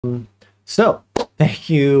So, thank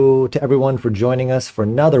you to everyone for joining us for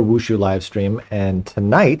another Wushu live stream. And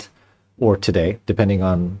tonight, or today, depending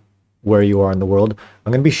on where you are in the world,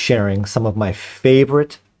 I'm going to be sharing some of my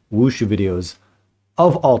favorite Wushu videos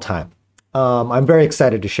of all time. I'm very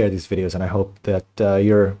excited to share these videos, and I hope that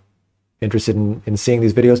you're interested in seeing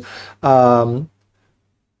these videos.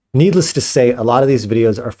 Needless to say, a lot of these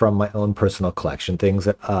videos are from my own personal collection, things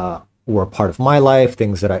that were part of my life,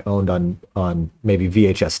 things that I owned on maybe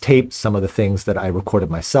VHS tapes, some of the things that I recorded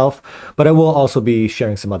myself, but I will also be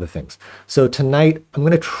sharing some other things. So tonight, I'm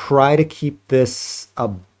going to try to keep this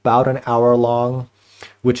about an hour long,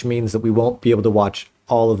 which means that we won't be able to watch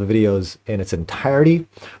all of the videos in its entirety,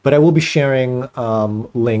 but I will be sharing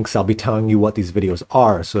links. I'll be telling you what these videos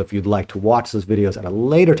are. So if you'd like to watch those videos at a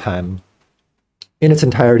later time in its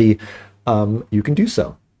entirety, you can do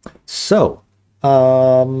so. So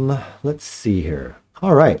let's see here.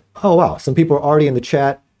 All right. Oh, wow. Some people are already in the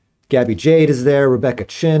chat. Gabby Jade is there. Rebecca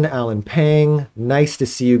Chin, Alan Pang. Nice to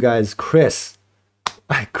see you guys. Christoph,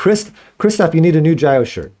 you need a new JIAYO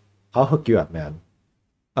shirt. I'll hook you up, man.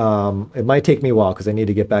 It might take me a while because I need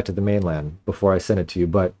to get back to the mainland before I send it to you,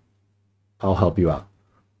 but I'll help you out.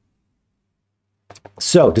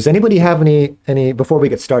 So does anybody have any, before we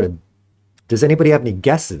get started, does anybody have any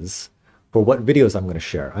guesses for what videos I'm going to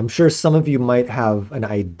share? I'm sure some of you might have an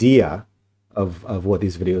idea of what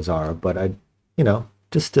these videos are, but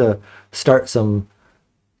just to start some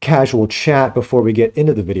casual chat before we get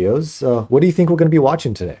into the videos, what do you think we're going to be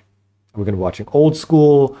watching today? We're going to be watching old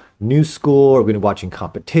school, new school, are we going to be watching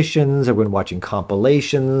competitions, are we going to be watching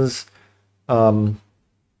compilations? Again,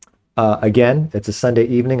 it's a Sunday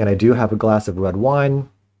evening and I do have a glass of red wine.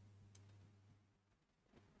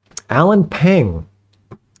 Alan Peng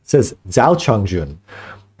says Zhao Changjun.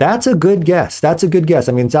 That's a good guess. That's a good guess.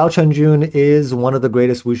 I mean, Zhao Changjun is one of the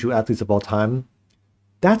greatest Wushu athletes of all time.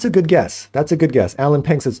 That's a good guess. That's a good guess. Alan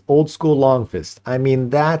Peng says old school long fist. I mean,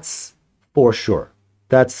 that's for sure.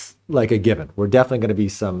 That's like a given. We're definitely going to be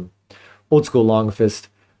some old school long fist.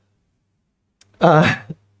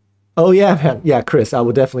 Oh yeah, man. Yeah, Chris, I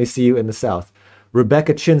will definitely see you in the South.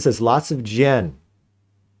 Rebecca Chin says lots of Jian.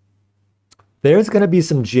 There's going to be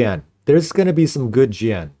some Jian. There's going to be some good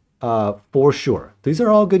Jian, for sure. These are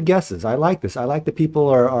all good guesses. I like this. I like that people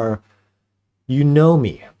are you know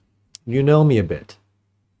me. You know me a bit.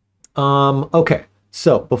 Okay,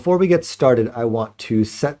 so before we get started, I want to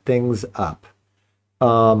set things up.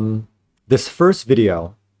 This first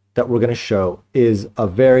video that we're going to show is a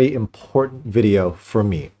very important video for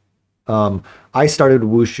me. I started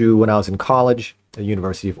Wushu when I was in college at the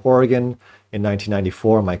University of Oregon in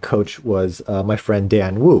 1994. My coach was my friend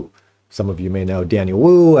Dan Wu. Some of you may know Daniel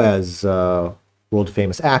Wu as a world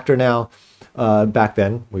famous actor now. Back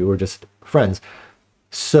then, we were just friends.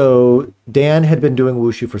 So Dan had been doing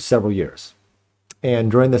Wushu for several years.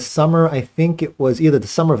 And during the summer, I think it was either the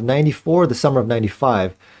summer of 94 or the summer of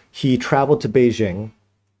 95, he traveled to Beijing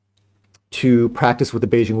to practice with the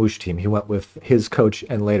Beijing Wushu Team. He went with his coach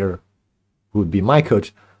and later, who would be my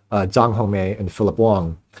coach, Zhang Hongmei and Philip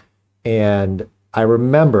Wang. And I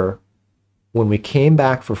remember when we came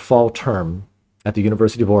back for fall term at the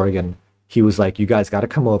University of Oregon, he was like, you guys got to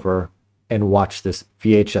come over and watch this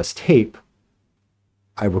VHS tape.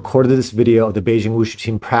 I recorded this video of the Beijing Wushu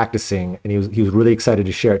Team practicing, and he was really excited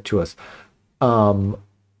to share it to us.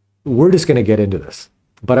 We're just going to get into this,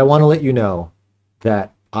 but I want to let you know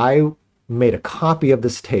that I made a copy of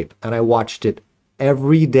this tape and I watched it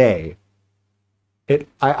every day.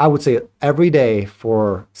 I would say every day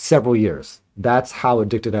for several years. That's how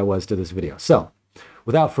addicted I was to this video. So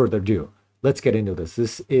without further ado, let's get into this.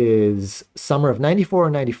 This is summer of 94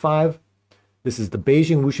 and 95. This is the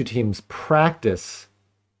Beijing Wushu Team's practice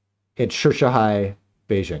at Shishihai,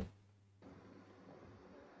 Beijing.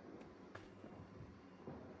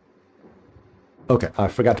 Okay, I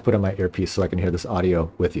forgot to put on my earpiece so I can hear this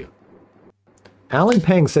audio with you. Alan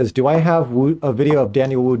Peng says, do I have a video of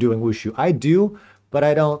Daniel Wu doing Wushu? I do, but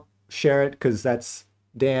I don't share it because that's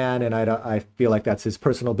Dan, and I feel like that's his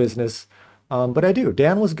personal business. But I do.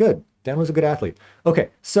 Dan was good. Dan was a good athlete. Okay,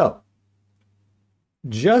 so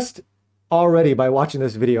just already by watching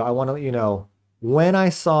this video, I want to let you know, when I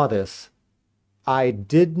saw this, I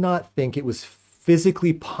did not think it was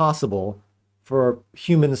physically possible for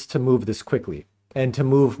humans to move this quickly and to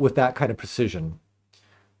move with that kind of precision.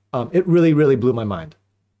 It really, really blew my mind.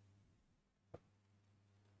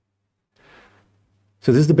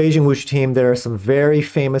 So this is the Beijing Wushu Team. There are some very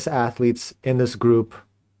famous athletes in this group.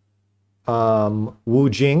 Wu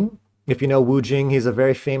Jing, if you know Wu Jing, he's a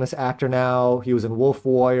very famous actor now. He was in Wolf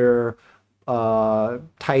Warrior, Tai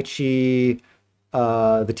Chi,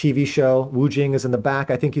 the TV show. Wu Jing is in the back.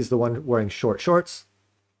 I think he's the one wearing short shorts.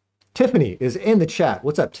 Tiffany is in the chat.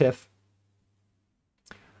 What's up, Tiff?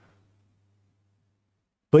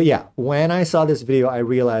 But yeah, when I saw this video, I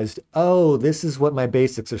realized, oh, this is what my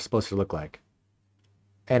basics are supposed to look like.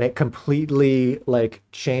 And it completely like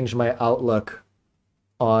changed my outlook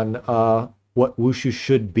on what wushu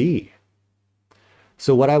should be.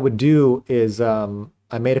 So what I would do is I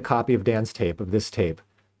made a copy of Dan's tape, of this tape,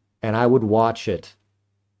 and I would watch it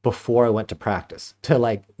before I went to practice to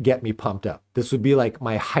like get me pumped up. This would be like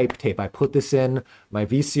my hype tape. I put this in my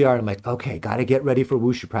VCR and I'm like, okay, got to get ready for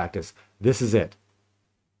wushu practice. This is it.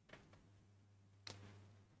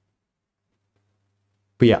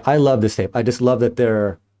 But yeah, I love this tape. I just love that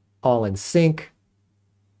they're all in sync.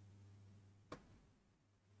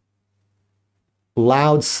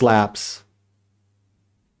 Loud slaps.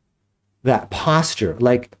 That posture.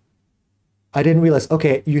 Like, I didn't realize,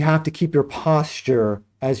 okay, you have to keep your posture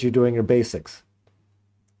as you're doing your basics.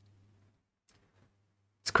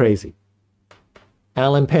 It's crazy.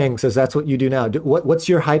 Alan Peng says that's what you do now. What's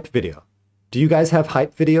your hype video? Do you guys have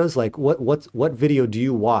hype videos? Like, what video do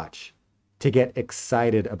you watch to get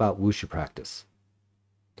excited about wushu practice?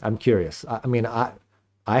 I'm curious. I mean, I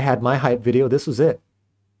had my hype video. This was it.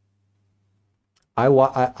 I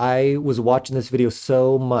was watching this video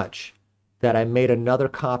so much that I made another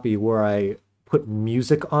copy where I put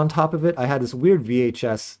music on top of it. I had this weird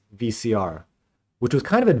VHS VCR, which was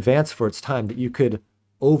kind of advanced for its time, that you could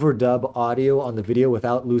overdub audio on the video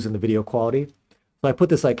without losing the video quality. So I put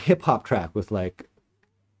this like hip hop track with like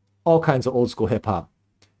all kinds of old school hip hop.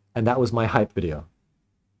 And that was my hype video.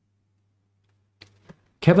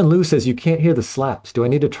 Kevin Liu says you can't hear the slaps. Do I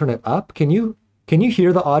need to turn it up? Can you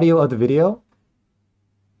hear the audio of the video?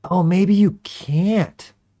 Oh, maybe you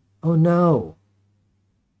can't. Oh no.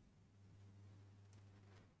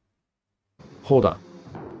 Hold on.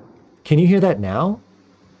 Can you hear that now?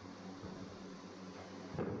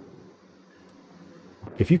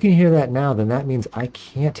 If you can hear that now, then that means I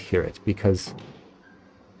can't hear it because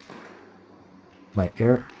my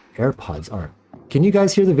AirPods aren't. Can you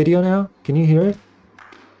guys hear the video now? Can you hear it?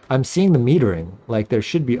 I'm seeing the metering, like there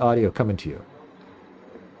should be audio coming to you.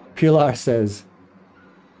 Pilar says,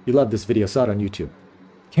 you love this video, saw it on YouTube.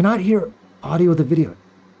 Cannot hear audio of the video.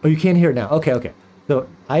 Oh, you can't hear it now. Okay, okay. So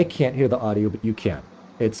I can't hear the audio, but you can.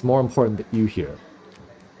 It's more important that you hear.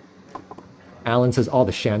 Alan says all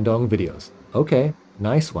the Shandong videos. Okay,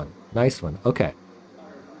 nice one. Nice one. Okay.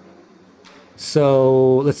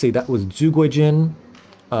 So let's see, that was Zhu Guijin,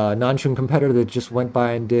 Nanchun competitor that just went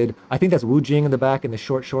by and did. I think that's Wu Jing in the back in the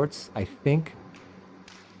short shorts, I think.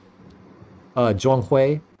 Zhuang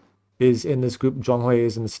Hui is in this group. Zhuang Hui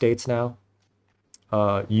is in the States now.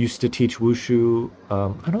 Used to teach Wushu.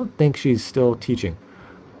 I don't think she's still teaching.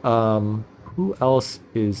 Who else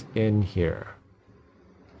is in here?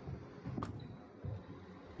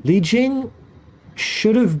 Li Jing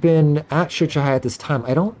should have been at Shichahai at this time.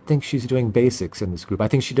 I don't think she's doing basics in this group. I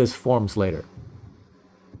think she does forms later.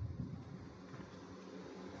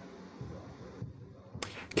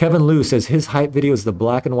 Kevin Liu says his hype video is the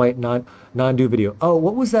black and white non-do video. Oh,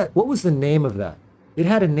 what was that? What was the name of that? It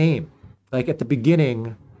had a name. Like at the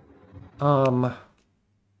beginning, what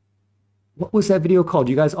was that video called?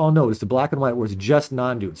 You guys all know it's the black and white where it's just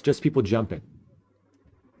non-do. It's just people jumping.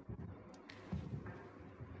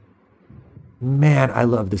 Man, I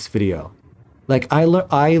love this video. Like I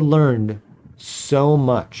learned so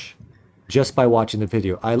much just by watching the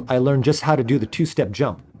video. I learned just how to do the two-step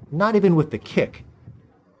jump, not even with the kick.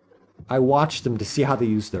 I watched them to see how they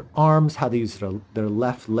use their arms, how they use their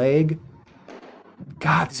left leg.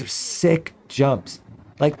 God, these are sick jumps.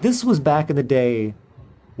 Like this was back in the day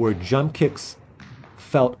where jump kicks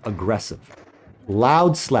felt aggressive.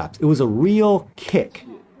 Loud slaps. It was a real kick.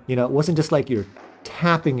 You know, it wasn't just like you're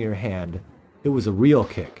tapping your hand. It was a real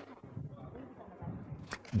kick.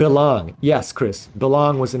 Belong. Yes, Chris.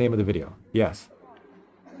 Belong was the name of the video. Yes.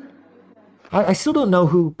 I still don't know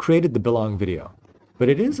who created the Belong video, but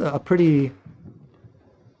it is a pretty,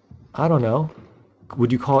 I don't know,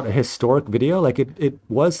 would you call it a historic video? Like it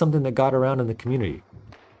was something that got around in the community.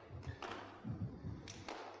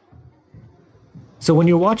 So when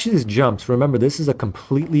you're watching these jumps, remember this is a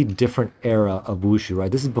completely different era of Wushu,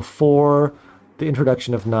 right? This is before the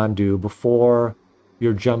introduction of Nandu, before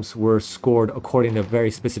your jumps were scored according to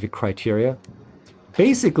very specific criteria.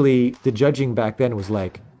 Basically, the judging back then was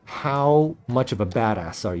like, how much of a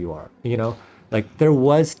badass are you? You know, like there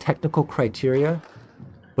was technical criteria,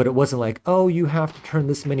 but it wasn't like, oh, you have to turn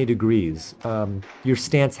this many degrees. Your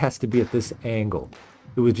stance has to be at this angle.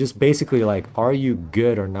 It was just basically like, are you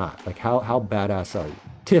good or not? Like how badass are you?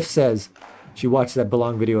 Tiff says, She watched that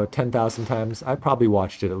Belong video 10,000 times. I probably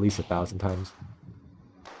watched it at least 1,000 times.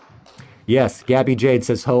 Yes, Gabby Jade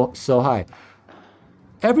says so hi.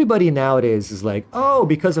 Everybody nowadays is like, oh,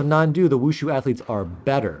 because of Nandu, the Wushu athletes are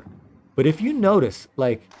better. But if you notice,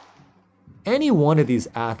 like, any one of these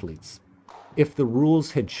athletes, if the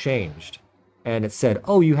rules had changed and it said,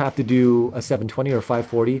 oh, you have to do a 720 or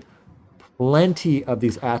 540, plenty of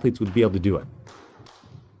these athletes would be able to do it.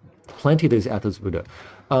 Plenty of these athletes would do it.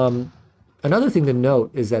 Another thing to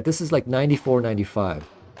note is that this is like 94, 95.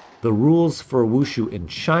 The rules for Wushu in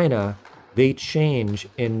China, they change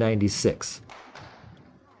in 96.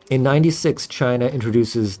 In 96, China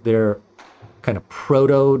introduces their kind of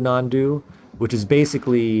proto-Nandu, which is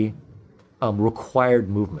basically required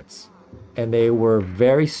movements. And they were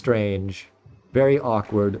very strange, very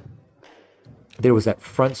awkward. There was that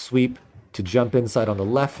front sweep to jump inside on the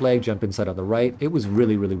left leg, jump inside on the right. It was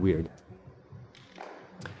really, really weird.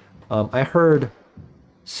 I heard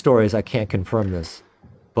stories, I can't confirm this,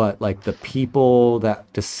 but like the people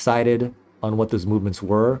that decided on what those movements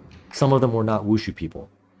were, some of them were not Wushu people.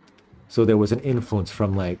 So there was an influence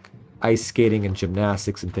from like ice skating and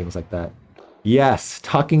gymnastics and things like that. Yes,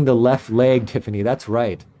 tucking the left leg, Tiffany, that's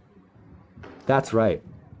right. That's right.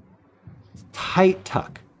 Tight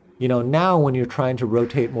tuck. You know, now when you're trying to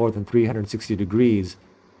rotate more than 360 degrees,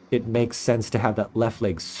 it makes sense to have that left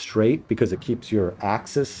leg straight because it keeps your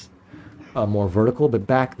axis more vertical. But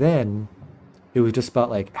back then, it was just about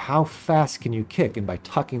like, how fast can you kick? And by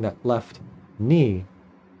tucking that left knee.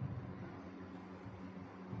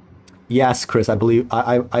 Yes, Chris, I believe,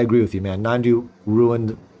 I agree with you, man. Nandu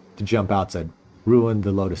ruined the jump outside, ruined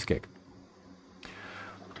the lotus kick.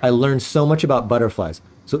 I learned so much about butterflies.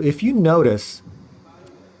 So if you notice,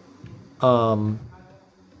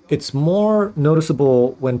 it's more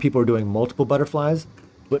noticeable when people are doing multiple butterflies,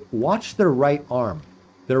 but watch their right arm.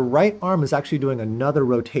 Their right arm is actually doing another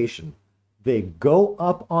rotation. They go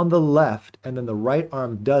up on the left, and then the right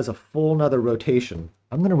arm does a full another rotation.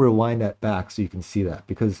 I'm going to rewind that back so you can see that,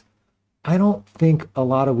 because I don't think a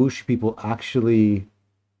lot of Wushu people actually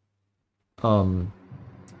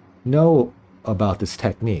know about this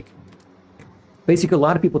technique. Basically, a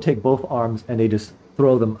lot of people take both arms and they just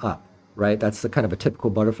throw them up, right? That's the kind of a typical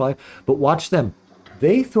butterfly. But watch them.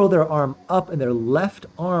 They throw their arm up and their left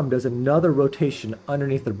arm does another rotation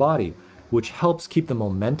underneath their body, which helps keep the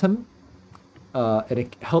momentum and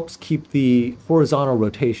it helps keep the horizontal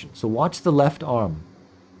rotation. So watch the left arm.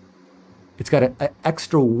 It's got an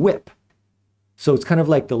extra whip. So it's kind of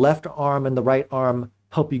like the left arm and the right arm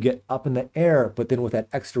help you get up in the air, but then with that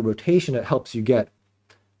extra rotation, it helps you get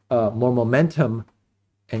more momentum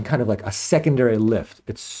and kind of like a secondary lift.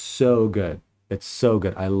 It's so good. It's so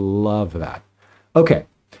good. I love that. Okay,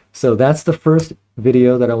 so that's the first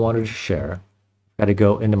video that I wanted to share. Got to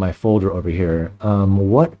go into my folder over here.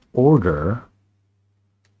 What order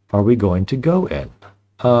are we going to go in?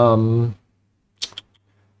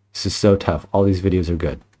 This is so tough. All these videos are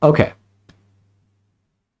good. Okay.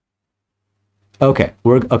 Okay,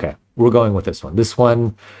 we're going with this one. This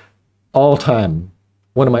one,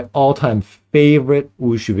 one of my all-time favorite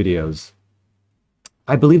Wushu videos.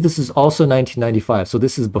 I believe this is also 1995, so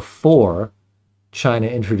this is before China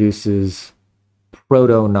introduces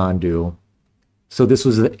proto-Nandu. So this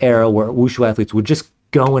was the era where Wushu athletes were just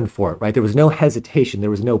going for it, right? There was no hesitation. There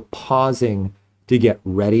was no pausing to get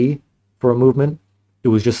ready for a movement. It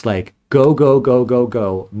was just like, go, go, go, go,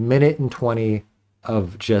 go. Minute and 20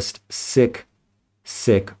 of just sick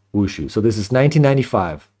Wushu. So this is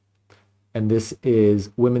 1995, and this is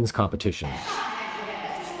women's competition.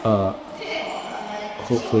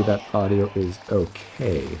 Hopefully that audio is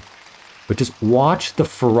okay. But just watch the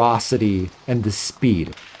ferocity and the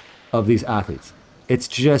speed of these athletes. It's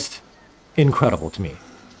just incredible to me.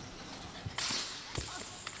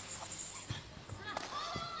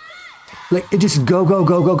 Like, it just go, go,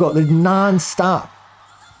 go, go, go. Like, non-stop.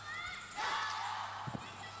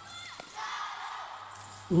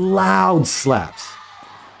 Loud slaps.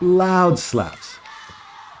 Loud slaps.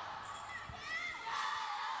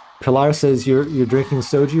 Pilar says you're drinking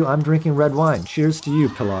soju. I'm drinking red wine. Cheers to you,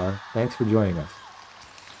 Pilar. Thanks for joining us.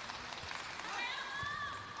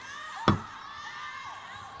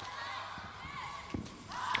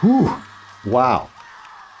 Whew. Wow.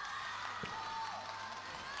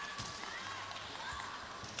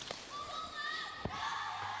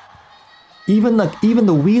 Even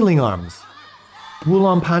the wheeling arms.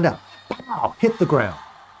 Wulong Panda. Pow, hit the ground.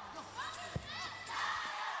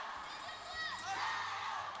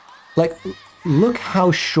 Like, look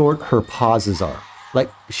how short her pauses are.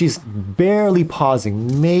 Like, she's barely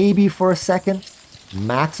pausing, maybe for a second,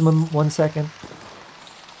 maximum 1 second.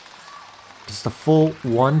 Just a full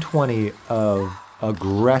 120 of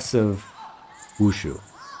aggressive wushu.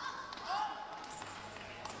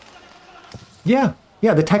 Yeah,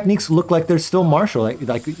 yeah, the techniques look like they're still martial.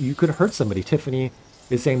 Like you could hurt somebody. Tiffany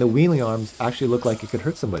is saying the wheeling arms actually look like it could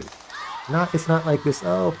hurt somebody. It's not like this,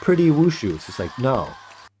 oh, pretty wushu. It's just like, no,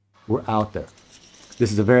 we're out there.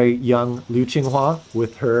 This is a very young Liu Qinghua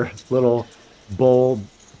with her little bowl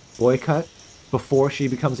boy cut before she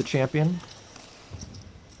becomes a champion.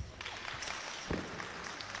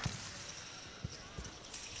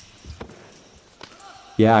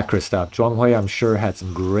 Yeah, Christoph. Zhuang Hui, I'm sure, had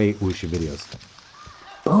some great wushu videos.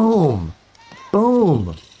 Boom!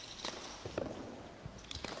 Boom!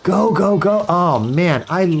 Go, go, go. Oh, man.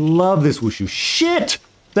 I love this wushu. Shit!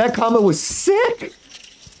 That combo was sick!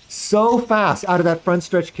 So fast out of that front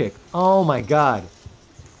stretch kick. Oh, my God.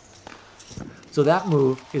 So that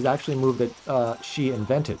move is actually a move that she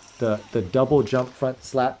invented. The double jump front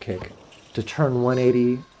slap kick to turn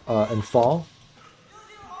 180 and fall.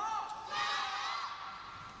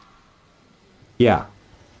 Yeah.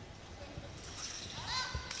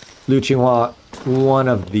 Liu Qinghua, one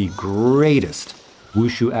of the greatest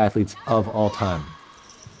wushu athletes of all time.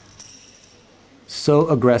 So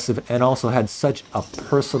aggressive and also had such a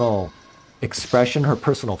personal expression. Her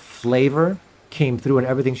personal flavor came through in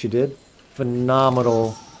everything she did.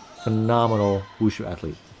 Phenomenal, phenomenal wushu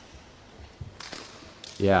athlete.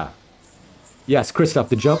 Yeah. Yes, Christoph,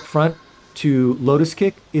 the jump front to lotus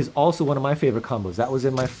kick is also one of my favorite combos. That was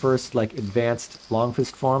in my first like advanced long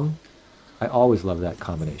fist form. I always love that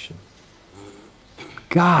combination.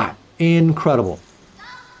 God, incredible.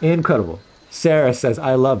 Incredible. Sarah says,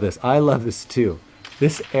 I love this. I love this too.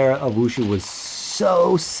 This era of wushu was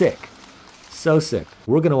so sick. So sick.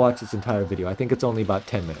 We're going to watch this entire video. I think it's only about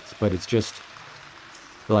 10 minutes, but it's just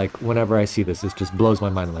like whenever I see this, it just blows my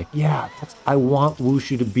mind. I'm like, yeah, I want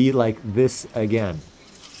wushu to be like this again.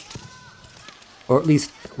 Or at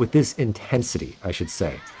least with this intensity, I should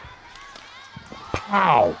say.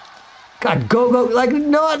 Pow! God, go, go, like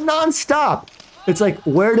non-stop. It's like,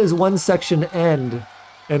 where does one section end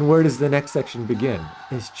and where does the next section begin?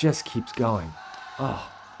 It just keeps going.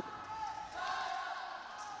 Oh.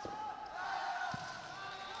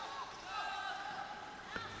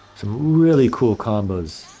 Some really cool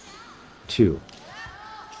combos, too.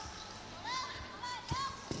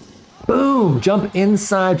 Boom! Jump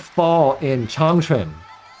inside fall in changquan.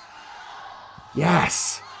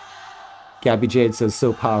 Yes! Gabby Jade says,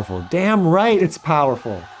 so powerful. Damn right it's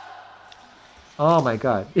powerful. Oh my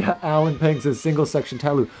God. Yeah, Alan Peng says, single section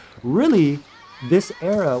Talu. Really, this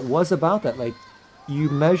era was about that. Like, you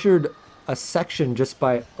measured a section just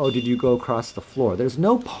by, oh, did you go across the floor? There's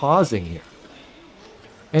no pausing here.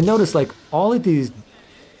 And notice, like, all of these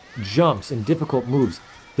jumps and difficult moves,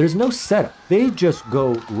 there's no setup. They just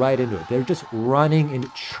go right into it. They're just running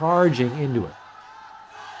and charging into it.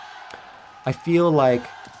 I feel like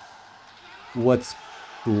what's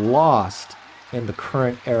lost in the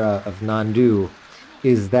current era of Nandu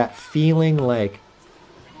is that feeling like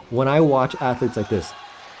when I watch athletes like this,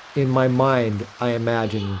 in my mind, I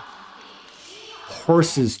imagine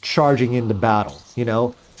horses charging into battle, you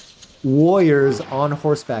know? Warriors on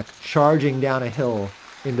horseback charging down a hill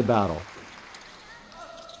into battle.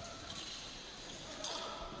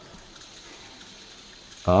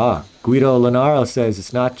 Ah, Guido Lenaro says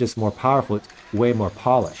it's not just more powerful, it's way more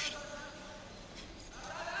polished.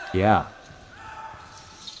 Yeah.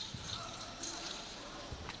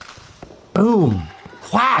 Boom!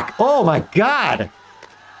 Whack! Oh my God!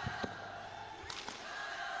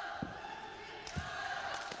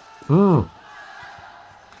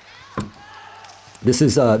 This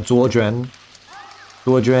is Zhuo Juan.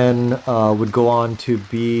 Zhuo Juan would go on to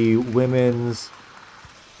be women's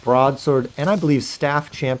broadsword and I believe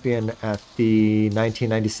staff champion at the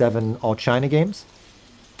 1997 All China Games.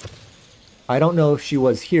 I don't know if she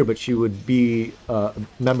was here, but she would be a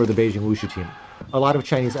member of the Beijing Wushu Team. A lot of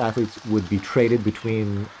Chinese athletes would be traded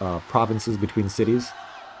between provinces, between cities.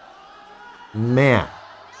 Man.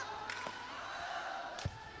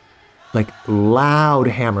 Like loud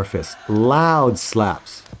hammer fists, loud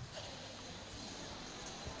slaps.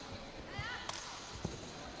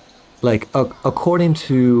 Like, according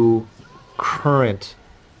to current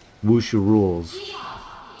wushu rules,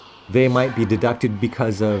 they might be deducted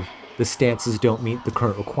because of the stances don't meet the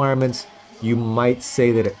current requirements. You might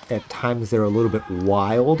say that at times they're a little bit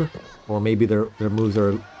wild, or maybe their moves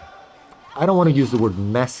are, I don't want to use the word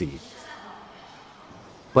messy,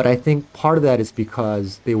 but I think part of that is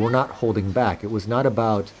because they were not holding back. It was not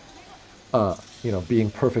about, being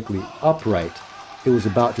perfectly upright. It was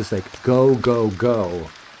about just like go, go, go.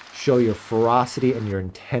 show your ferocity and your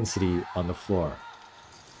intensity on the floor.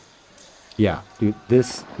 Yeah, dude,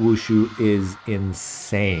 this wushu is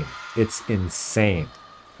insane. It's insane.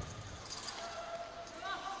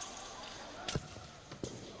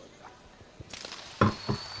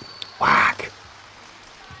 Whack.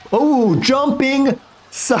 Oh, jumping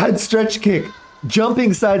side stretch kick.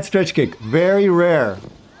 Jumping side stretch kick. Very rare.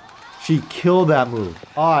 She killed that move.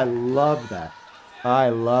 Oh, I love that. I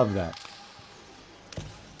love that.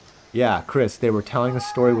 Yeah, Chris, they were telling a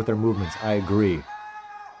story with their movements. I agree.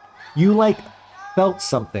 You, like, felt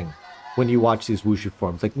something when you watch these wushu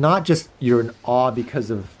forms. Like, not just you're in awe because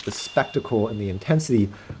of the spectacle and the intensity,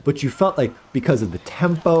 but you felt like because of the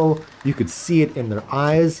tempo, you could see it in their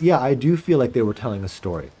eyes. Yeah, I do feel like they were telling a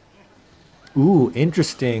story. Ooh,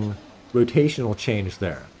 interesting rotational change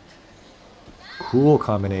there. Cool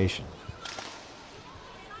combination.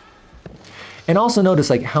 And also notice,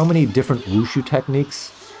 like, how many different wushu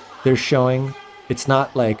techniques they're showing. It's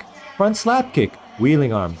not like front slap kick,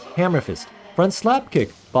 wheeling arm, hammer fist. Front slap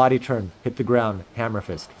kick, body turn, hit the ground, hammer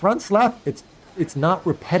fist. Front slap, it's not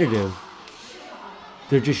repetitive.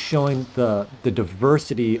 They're just showing the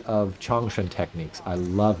diversity of changquan techniques. I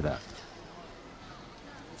love that.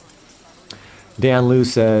 Dan Liu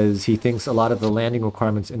says he thinks a lot of the landing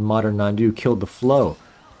requirements in modern Nandu killed the flow.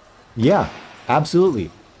 Yeah,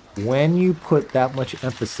 absolutely. When you put that much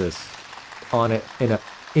emphasis on it in an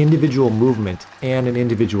individual movement and an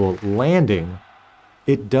individual landing,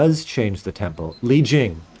 it does change the tempo. Li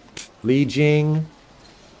Jing,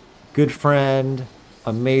 good friend,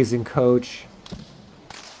 amazing coach,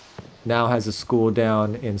 now has a school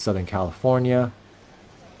down in Southern California.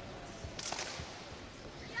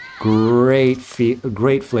 Great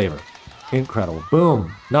flavor, incredible.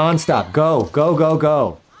 Boom, non-stop, go, go, go,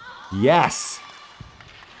 go. Yes.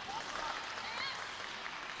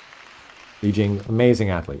 Li Jing, amazing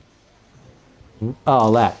athlete.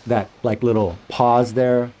 Oh, that like little pause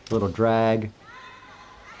there, little drag.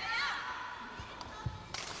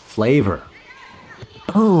 Flavor.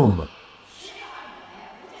 Boom.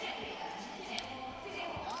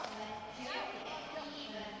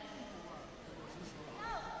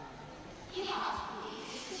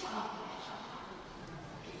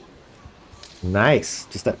 Nice.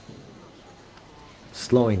 Just that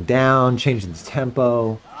slowing down, changing the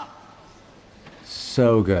tempo.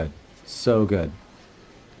 So good. So good.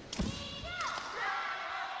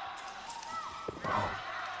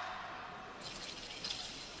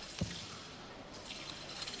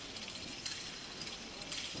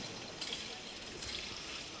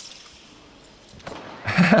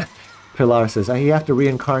 Pilar says, you have to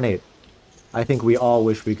reincarnate. I think we all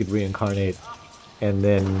wish we could reincarnate and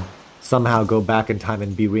then somehow go back in time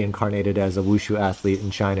and be reincarnated as a wushu athlete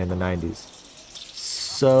in China in the 90s.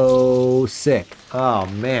 So sick. Oh,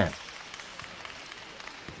 man.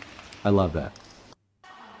 I love that.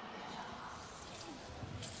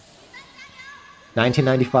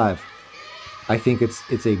 1995. I think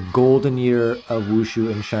it's a golden year of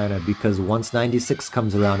wushu in China because once 96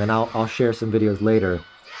 comes around, and I'll share some videos later,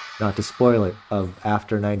 not to spoil it, of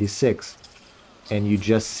after 96, and you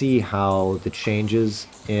just see how the changes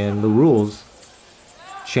in the rules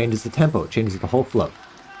changes the tempo, changes the whole flow.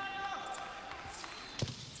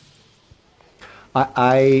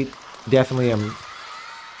 I definitely am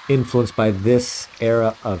influenced by this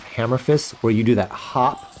era of hammer fists where you do that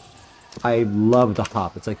hop. I love the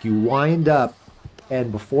hop. It's like you wind up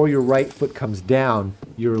and before your right foot comes down,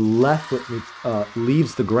 your left foot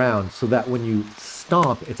leaves the ground so that when you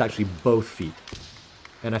stomp, it's actually both feet.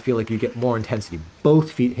 And I feel like you get more intensity.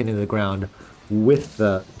 Both feet hitting the ground with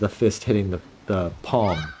the fist hitting the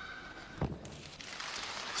palm.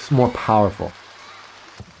 It's more powerful.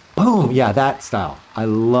 Boom! Yeah, that style. I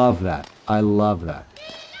love that. I love that.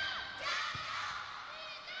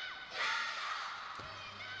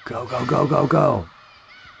 Go, go, go, go, go.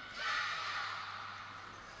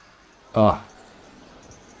 Ah.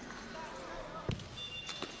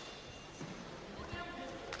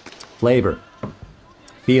 Flavor.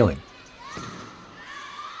 Feeling.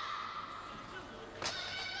 I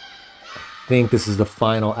think this is the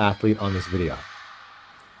final athlete on this video.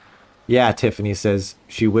 Yeah, Tiffany says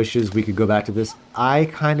she wishes we could go back to this. I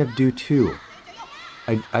kind of do too.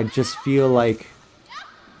 I just feel like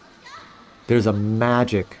there's a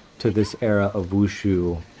magic to this era of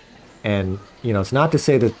wushu. And, you know, it's not to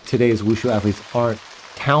say that today's wushu athletes aren't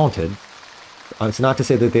talented. It's not to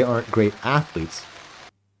say that they aren't great athletes.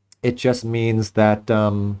 It just means that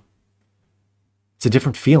it's a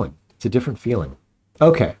different feeling. It's a different feeling.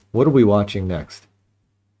 Okay, what are we watching next?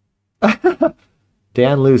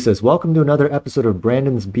 Dan Liu says, welcome to another episode of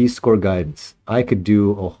Brandon's B-score guidance. I could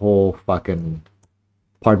do a whole fucking,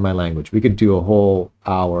 pardon my language, we could do a whole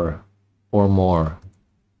hour or more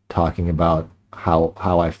talking about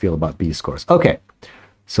how I feel about B-scores. Okay,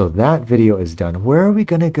 so that video is done. Where are we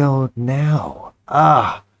gonna go now?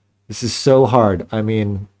 This is so hard. I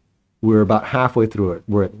mean, we're about halfway through it.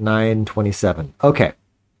 We're at 9:27. Okay.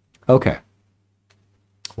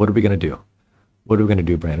 What are we gonna do? What are we gonna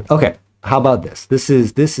do, Brandon? Okay, how about this? This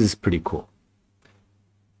is pretty cool.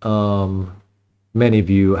 Many of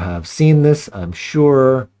you have seen this, I'm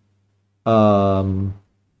sure. But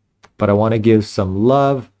I want to give some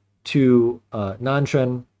love to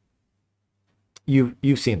Nanquan.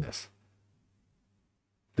 You've seen this.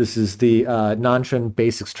 This is the Nanquan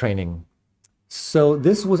basics training. So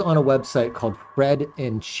this was on a website called Fred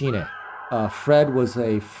in China. Fred was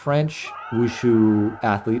a French wushu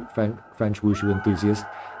athlete, French wushu enthusiast,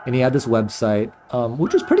 and he had this website,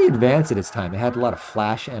 which was pretty advanced at its time. It had a lot of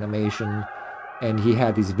flash animation, and he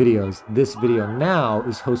had these videos. This video now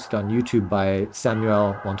is hosted on YouTube by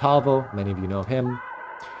Samuel Montalvo. Many of you know him.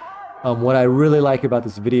 What I really like about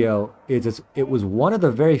this video is it was one of the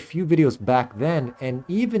very few videos back then, and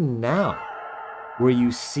even now, where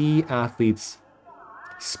you see athletes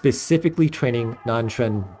specifically training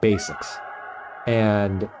Nanquan basics.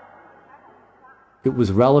 And it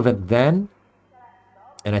was relevant then,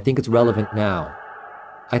 and I think it's relevant now.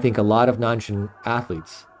 I think a lot of Nanquan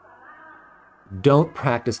athletes don't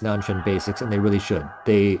practice Nanquan basics, and they really should.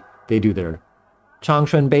 They do their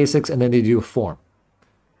changquan basics, and then they do a form.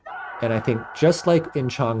 And I think just like in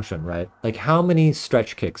changquan, right? Like, how many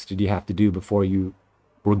stretch kicks did you have to do before you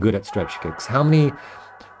were good at stretch kicks? How many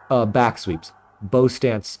back sweeps, bow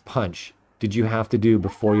stance, punch did you have to do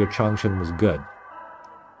before your changquan was good?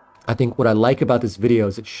 I think what I like about this video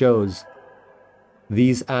is it shows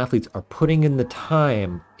these athletes are putting in the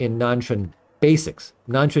time in Nanquan basics,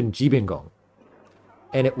 Nanquan jibengong,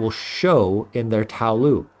 and it will show in their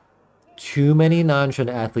taolu. Too many Nanquan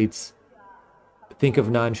athletes think of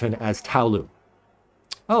Nanquan as taolu.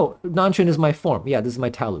 Oh, Nanquan is my form. Yeah, this is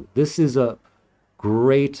my taolu. This is a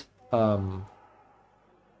great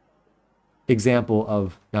example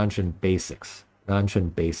of Nanquan basics.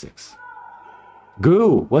 Nanquan basics.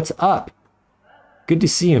 Goo, what's up? Good to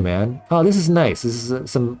see you, man. Oh, this is nice. This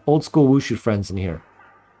is some old school wushu friends in here.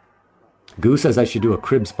 Goo says I should do a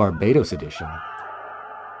Cribs Barbados edition.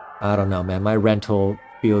 I don't know, man. My rental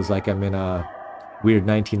feels like I'm in a weird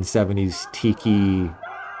 1970s tiki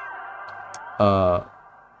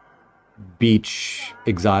beach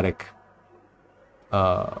exotic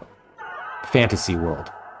fantasy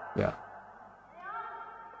world. Yeah.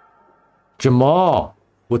 Jamal,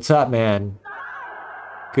 what's up, man?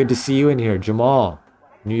 Good to see you in here, Jamal.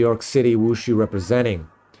 New York City Wushu representing.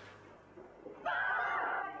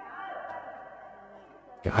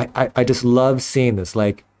 I just love seeing this.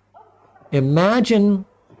 Like, imagine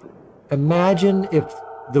if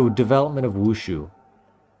the development of Wushu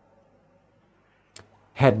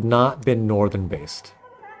had not been northern based,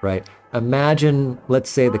 right? Imagine, let's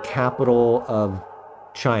say, the capital of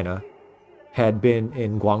China had been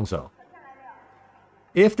in Guangzhou.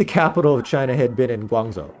 If the capital of China had been in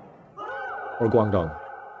Guangzhou or Guangdong,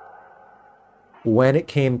 when it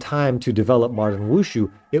came time to develop modern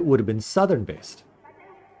Wushu, it would have been southern based.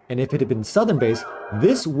 And if it had been southern based,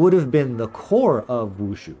 this would have been the core of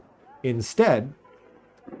Wushu. Instead,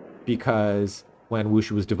 because when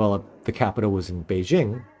Wushu was developed, the capital was in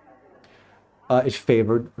Beijing, it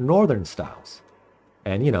favored northern styles.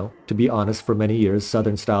 And, you know, to be honest, for many years,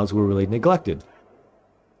 southern styles were really neglected.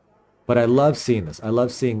 But I love seeing this. I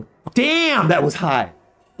love seeing, damn, that was high.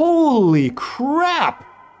 Holy crap.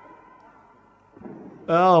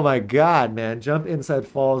 Oh my God, man. Jump inside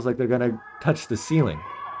falls like they're gonna touch the ceiling.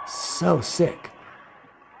 So sick.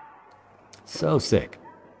 So sick.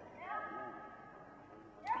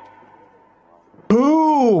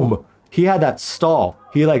 Boom! He had that stall.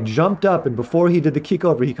 He like jumped up, and before he did the kick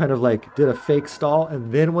over, he kind of like did a fake stall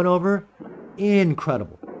and then went over.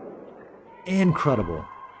 Incredible. Incredible.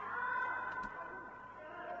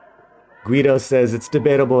 Guido says it's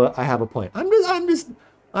debatable. I have a point. I'm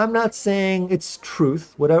not saying it's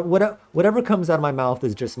truth. Whatever comes out of my mouth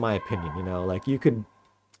is just my opinion, you know? Like, you could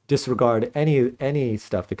disregard any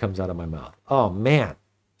stuff that comes out of my mouth. Oh man.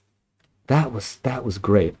 That was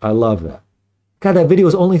great. I love that. God, that video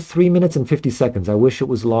was only 3 minutes and 50 seconds. I wish it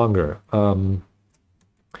was longer.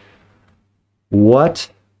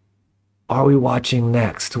 What are we watching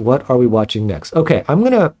next? What are we watching next? Okay, I'm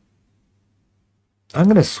gonna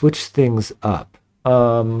switch things up.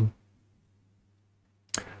 We're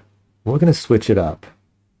gonna switch it up.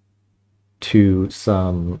 to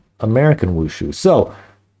some American wushu. So,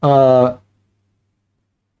 I'm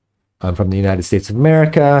from the United States of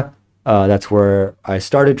America. That's where I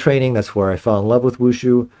started training. That's where I fell in love with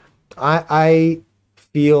wushu. I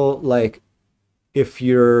feel like if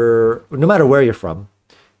you're, no matter where you're from,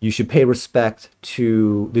 you should pay respect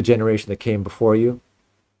to the generation that came before you,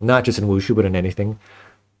 not just in wushu, but in anything.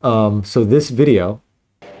 So this video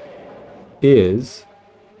is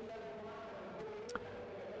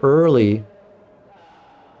early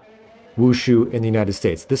wushu in the United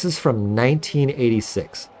States. This is from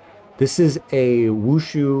 1986. This is a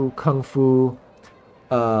wushu kung fu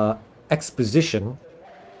exposition.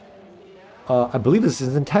 I believe this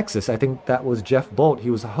is in Texas. I think that was Jeff Bolt. He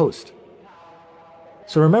was a host.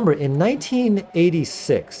 So remember, in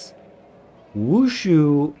 1986,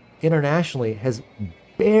 wushu internationally has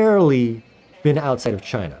barely been outside of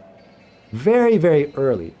China. Very, very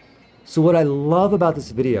early. So what I love about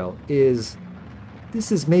this video is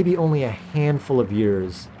this is maybe only a handful of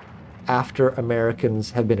years after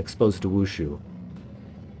Americans have been exposed to wushu.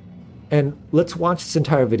 And let's watch this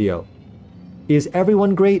entire video. Is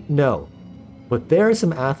everyone great? No. But there are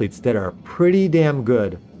some athletes that are pretty damn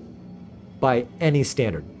good by any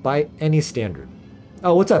standard. By any standard.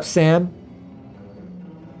 Oh, what's up, Sam?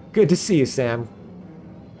 Good to see you, Sam.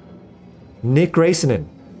 Nick Graysonen.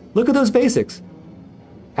 Look at those basics.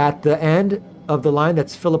 At the end of the line,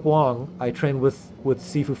 that's Philip Wong. I trained with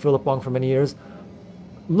Sifu Philip Wong for many years.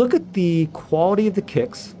 Look at the quality of the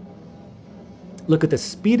kicks. Look at the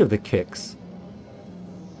speed of the kicks.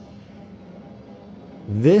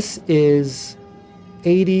 This is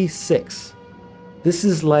 86. This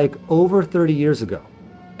is like over 30 years ago.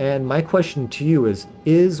 And my question to you is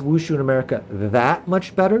wushu in America that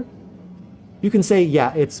much better? You can say,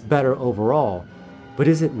 yeah, it's better overall, but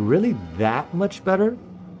is it really that much better?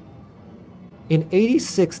 In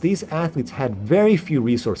 86, these athletes had very few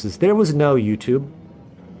resources. There was no YouTube,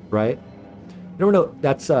 right?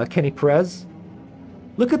 That's Kenny Perez.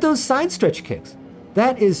 Look at those side stretch kicks.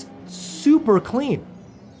 That is super clean.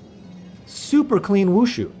 Super clean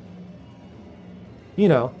wushu. You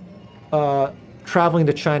know, traveling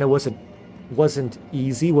to China wasn't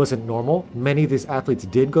easy, wasn't normal. Many of these athletes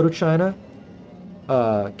did go to China.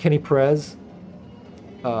 Kenny Perez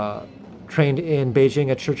trained in Beijing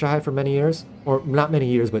at Shichahai for many years, or not many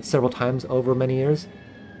years, but several times over many years.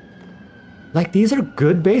 Like, these are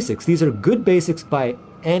good basics. These are good basics by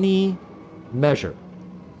any measure.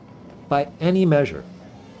 By any measure.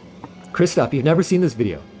 Christoph, you've never seen this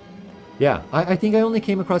video. Yeah, I think I only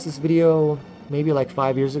came across this video maybe like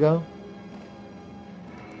 5 years ago.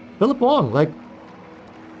 Philip Wong, like,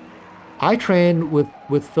 I trained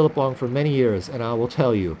with Philip Wong for many years, and I will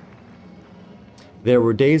tell you, there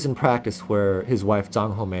were days in practice where his wife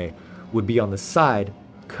Zhang Homei would be on the side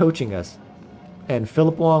coaching us, and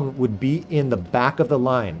Philip Wong would be in the back of the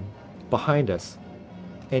line behind us,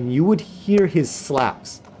 and you would hear his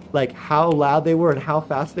slaps, like how loud they were and how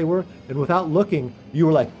fast they were, and without looking, you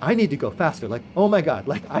were like, I need to go faster, like, oh my God,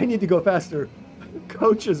 like, I need to go faster.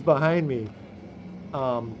 Coach is behind me.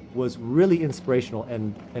 Was really inspirational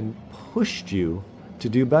and pushed you to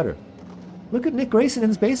do better. Look at Nick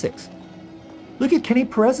Graysonen's basics. Look at Kenny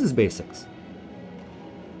Perez's basics.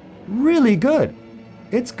 Really good.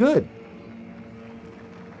 It's good.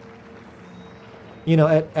 You know,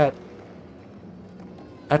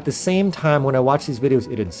 at the same time, when I watch these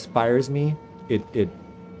videos, it inspires me.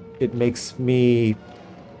 It makes me,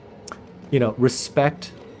 you know,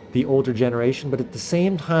 respect the older generation. But at the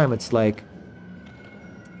same time, it's like,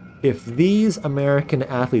 if these American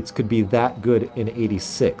athletes could be that good in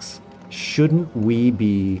 86, shouldn't we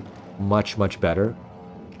be much, much better?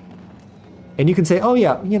 And you can say, oh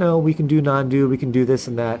yeah, you know, we can do non-do, we can do this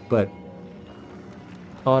and that, but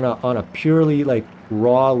on a purely like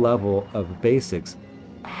raw level of basics,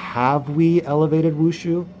 have we elevated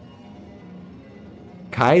wushu?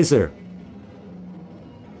 Kaiser.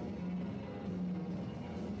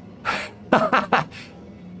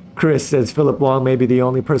 Chris says Philip Wong may be the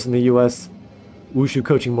only person in the U.S. wushu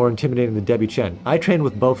coaching more intimidating than Debbie Chen. I trained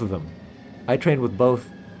with both of them. I trained with both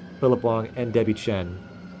Philip Wong and Debbie Chen,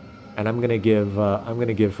 and I'm gonna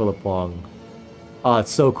give Philip Wong. Oh,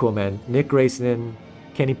 it's so cool, man. Nick Graysonen,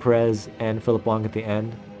 Kenny Perez, and Philip Wong at the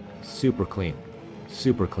end. Super clean,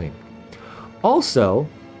 super clean. Also,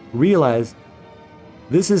 realize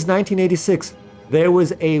this is 1986. There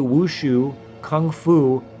was a wushu kung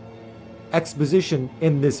fu exposition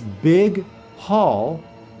in this big hall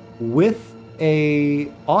with a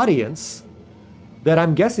audience that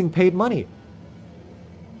I'm guessing paid money.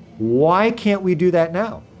 Why can't we do that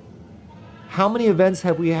now? How many events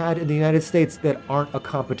have we had in the United States that aren't a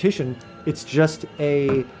competition It's just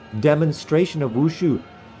a demonstration of wushu,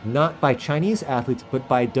 not by Chinese athletes, but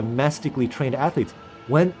by domestically trained athletes.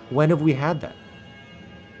 When have we had that?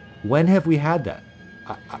 When have we had that?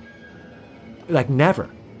 Like never.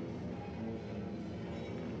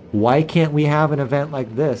 Why can't we have an event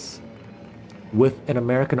like this with an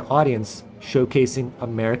American audience showcasing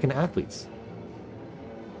American athletes?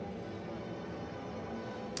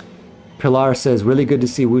 Pilar says, really good to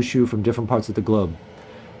see wushu from different parts of the globe.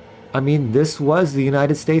 I mean, this was the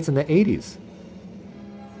United States in the 80s.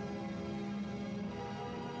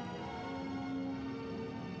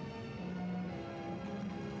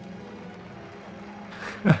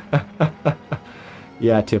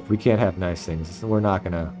 Yeah, Tiff, we can't have nice things. We're not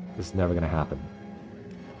gonna, this is never gonna happen.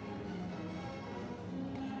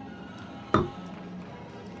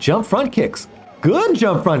 Jump front kicks. Good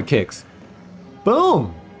jump front kicks.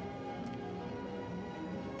 Boom.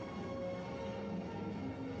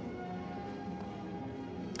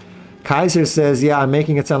 Kaiser says, yeah, I'm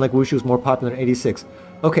making it sound like wushu is more popular in 86.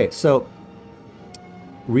 Okay, so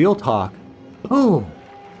real talk. Boom.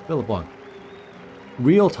 Philip Wong.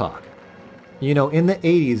 Real talk. You know, in the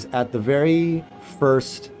 80s, at the very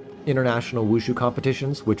first international wushu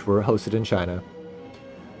competitions, which were hosted in China,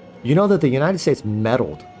 you know that the United States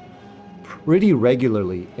medaled pretty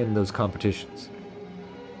regularly in those competitions.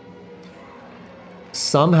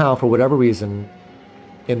 Somehow, for whatever reason,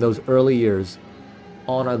 in those early years,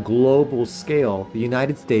 on a global scale, the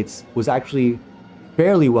United States was actually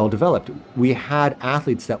fairly well developed. We had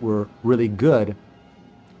athletes that were really good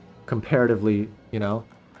comparatively, you know,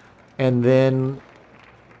 and then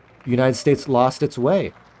the United States lost its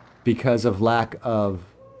way because of lack of,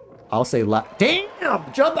 I'll say,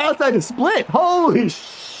 damn, jump outside the split. Holy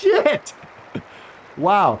shit.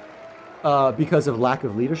 Wow. Because of lack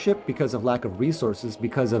of leadership, because of lack of resources,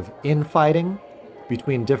 because of infighting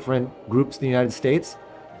between different groups in the United States,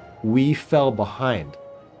 we fell behind.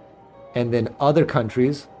 And then other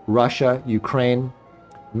countries, Russia, Ukraine,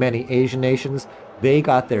 many Asian nations, they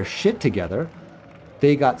got their shit together.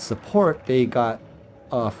 They got support. They got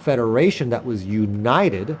a federation that was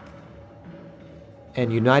united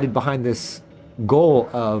and united behind this goal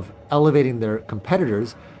of elevating their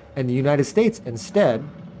competitors. And the United States instead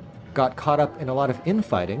got caught up in a lot of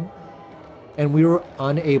infighting, and we were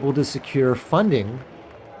unable to secure funding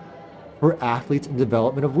for athletes in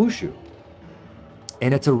development of wushu.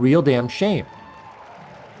 And it's a real damn shame.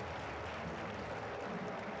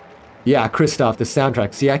 Yeah, Christoph, the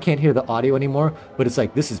soundtrack. See, I can't hear the audio anymore, but it's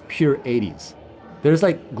like, this is pure 80s. There's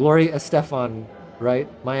like Gloria Estefan, right?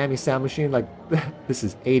 Miami Sound Machine. Like, this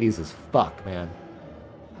is 80s as fuck, man.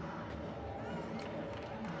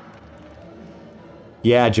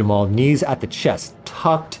 Yeah, Jamal, knees at the chest,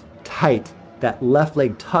 tucked tight. That left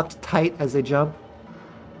leg tucked tight as they jump.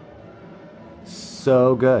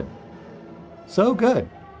 So good. So good.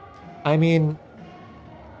 I mean,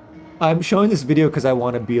 I'm showing this video because I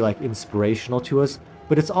want to be like inspirational to us,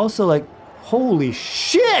 but it's also like, holy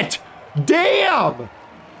shit! Damn!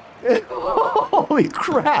 Holy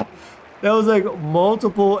crap! That was like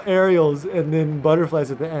multiple aerials and then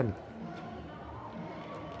butterflies at the end.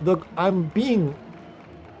 Look, I'm being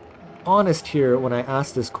honest here when I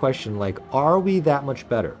ask this question, like, are we that much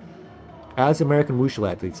better? As American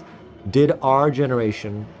wushu athletes, did our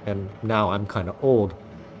generation, and now I'm kind of old,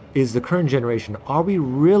 is the current generation, are we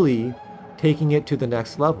really taking it to the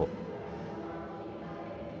next level?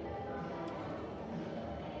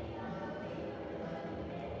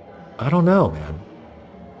 I don't know, man.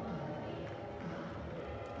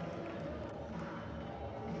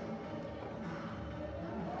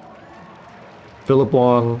 Philip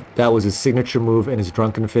Wong, that was his signature move in his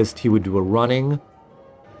drunken fist. He would do a running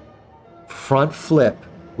front flip,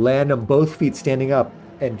 land on both feet standing up,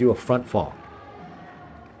 and do a front fall.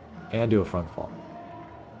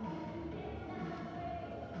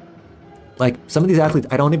 Like, some of these athletes,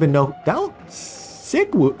 I don't even know. That was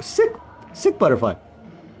sick butterfly.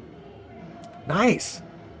 Nice.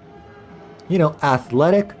 You know,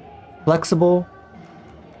 athletic, flexible,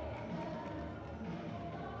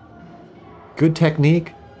 good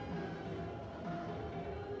technique.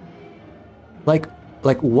 Like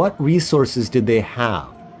what resources did they have?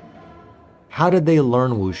 How did they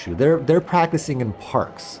learn wushu? They're practicing in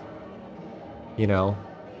parks. You know?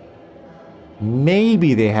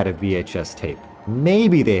 Maybe they had a VHS tape.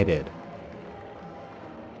 Maybe they did.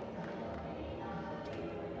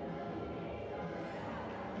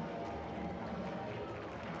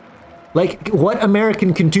 Like, what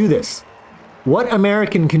American can do this? What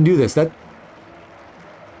American can do this? That,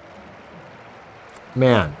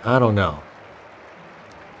 man, I don't know.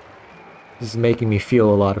 This is making me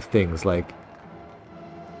feel a lot of things. Like,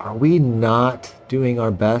 are we not doing our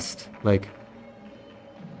best? Like,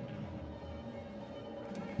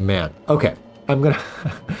 man. Okay, I'm gonna.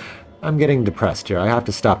 I'm getting depressed here. I have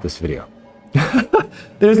to stop this video.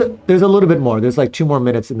 There's a little bit more. There's like 2 more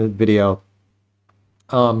minutes in the video.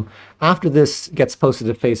 After this gets posted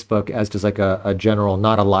to Facebook as just like a general,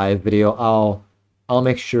 not a live video, I'll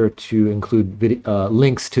make sure to include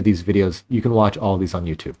links to these videos. You can watch all these on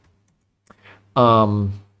YouTube.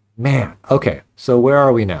 Man, okay. So where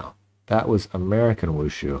are we now? That was American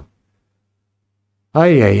Wushu.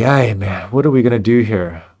 Ay, ay, ay, man. What are we gonna do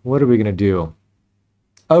here? What are we gonna do?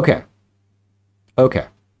 Okay. Okay.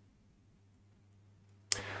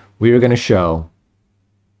 We are gonna show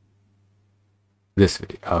this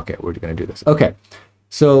video. Okay, we're gonna do this. Okay,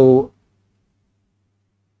 so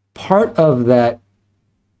part of that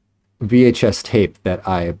VHS tape that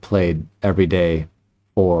I played every day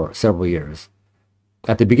for several years,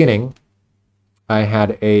 at the beginning, I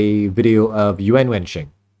had a video of Yuan Wenqing.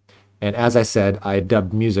 And as I said, I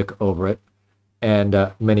dubbed music over it.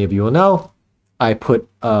 And many of you will know, I put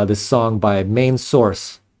this song by Main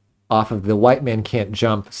Source off of the White Man Can't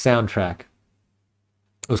Jump soundtrack.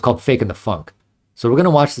 It was called Fakin' the Funk. So we're going to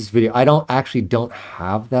watch this video. I don't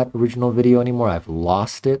have that original video anymore. I've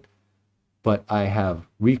lost it. But I have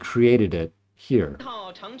recreated it here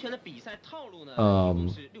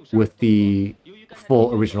with the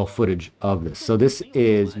full original footage of this. So this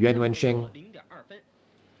is Yuan Wenqing,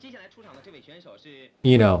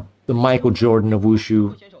 you know, the Michael Jordan of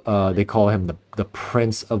Wushu. They call him the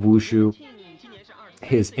Prince of Wushu.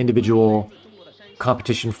 His individual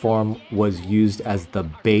competition form was used as the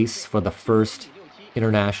base for the first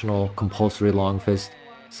international compulsory long fist.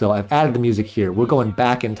 So I've added the music here. We're going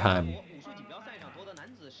back in time.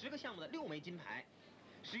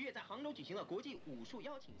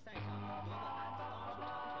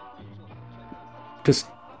 Just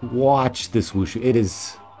watch this Wushu. It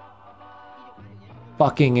is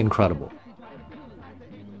fucking incredible.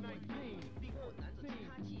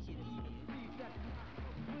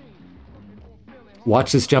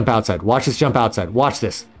 Watch this jump outside. Watch this jump outside. Watch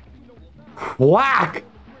this. Whack!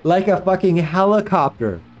 Like a fucking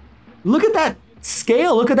helicopter. Look at that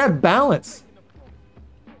scale. Look at that balance.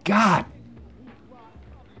 God.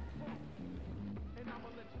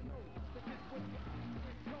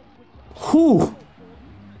 Whew.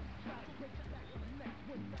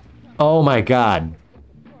 Oh my God.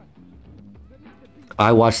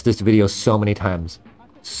 I watched this video so many times.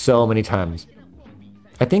 So many times.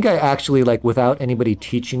 I think I actually, like, without anybody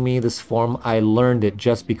teaching me this form, I learned it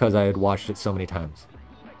just because I had watched it so many times.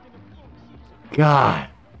 God.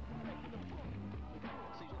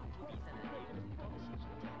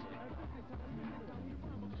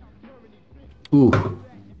 Ooh.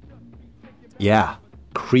 Yeah.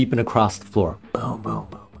 Creeping across the floor. Boom, boom,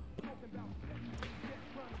 boom.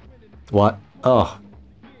 What? Oh.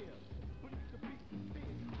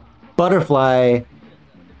 Butterfly.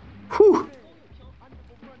 Whew.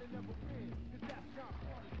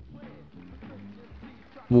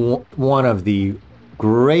 One of the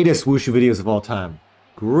greatest Wushu videos of all time.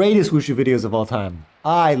 Greatest Wushu videos of all time.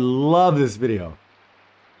 I love this video.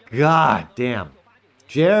 God damn.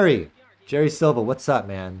 Jerry Silva, what's up,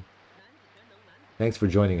 man? Thanks for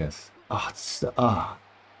joining us. Oh, it's,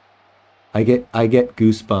 I get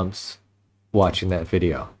goosebumps watching that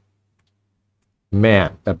video.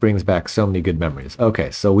 Man, that brings back so many good memories.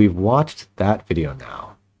 Okay, so we've watched that video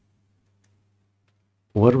now.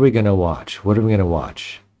 What are we gonna watch? What are we gonna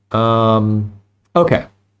watch? Okay.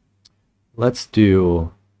 Let's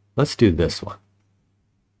do this one.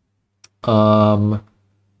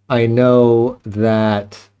 I know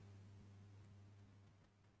that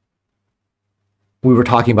we were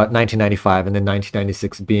talking about 1995 and then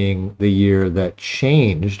 1996 being the year that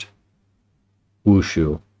changed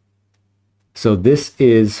Wushu. So this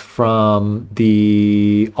is from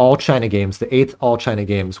the All China Games, the 8th All China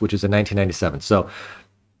Games, which is in 1997. So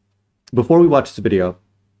before we watch this video,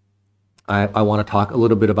 I want to talk a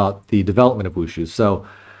little bit about the development of Wushu. So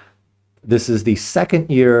this is the second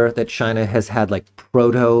year that China has had like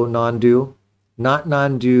proto Nandu, not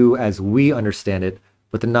Nandu as we understand it,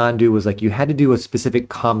 but the Nandu was like you had to do a specific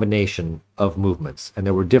combination of movements, and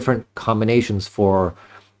there were different combinations for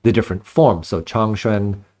the different forms. So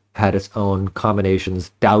changquan had its own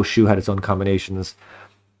combinations, daoshu had its own combinations.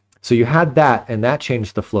 So you had that, and that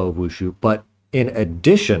changed the flow of Wushu. But in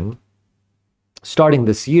addition, starting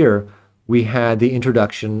this year, we had the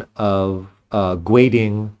introduction of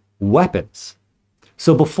grading weapons.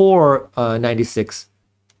 So before 96,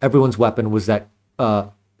 everyone's weapon was that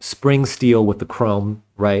spring steel with the chrome,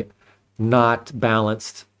 right? not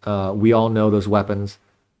balanced. We all know those weapons.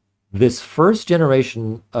 This first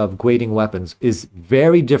generation of grading weapons is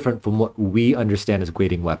very different from what we understand as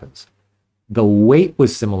grading weapons. The weight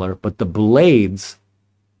was similar, but the blades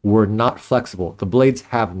were not flexible. The blades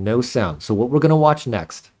have no sound. So what we're going to watch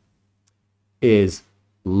next is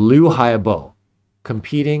Liu Haibo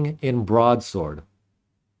competing in broadsword.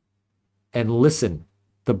 And listen,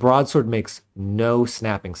 the broadsword makes no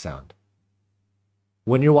snapping sound.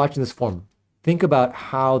 When you're watching this form, think about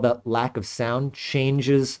how that lack of sound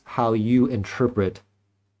changes how you interpret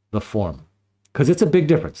the form. Because it's a big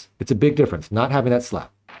difference. It's a big difference, not having that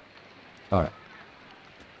slap. All right.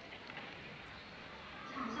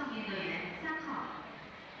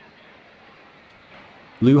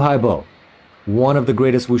 Liu Haibo, one of the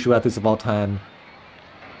greatest wushu athletes of all time.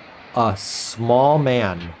 A small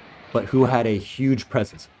man, but who had a huge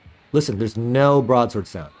presence. Listen, there's no broadsword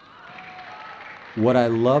sound. What I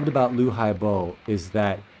loved about Liu Haibo is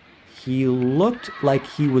that he looked like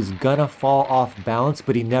he was gonna fall off balance,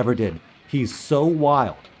 but he never did. He's so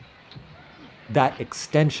wild. That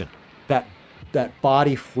extension, that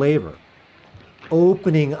body flavor,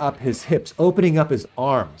 opening up his hips, opening up his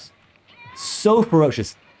arms. So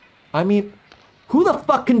ferocious. I mean, who the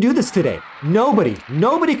fuck can do this today? Nobody.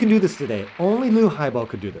 Nobody can do this today. Only Liu Haibo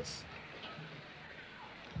could do this.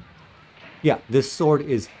 Yeah, this sword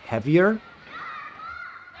is heavier.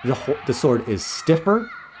 The sword is stiffer.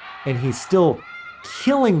 And he's still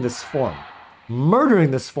killing this form,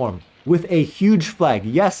 murdering this form with a huge flag.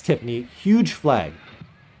 Yes, Tiffany, huge flag.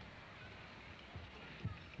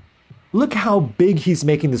 Look how big he's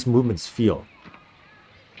making this movements feel.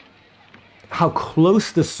 How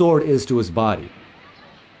close the sword is to his body.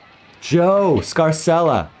 Joe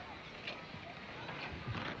Scarcella.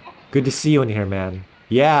 Good to see you in here, man.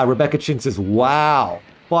 Yeah, Rebecca Chin says, wow.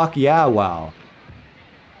 Fuck yeah, wow.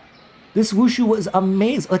 This wushu was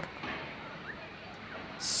amazing. Like,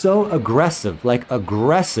 so aggressive. Like,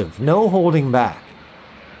 aggressive. No holding back.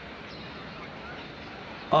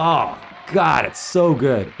 Oh, God, it's so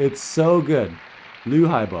good. It's so good. Liu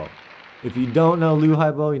Haibo. If you don't know Liu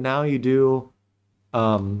Haibo, now you do.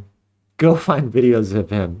 Go find videos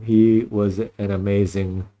of him. He was an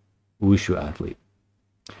amazing wushu athlete.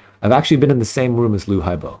 I've actually been in the same room as Liu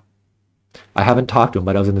Haibo. I haven't talked to him,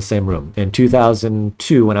 but I was in the same room. In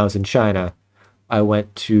 2002, when I was in China, I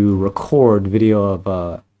went to record video of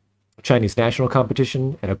a Chinese national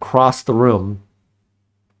competition, and across the room,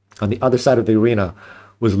 on the other side of the arena,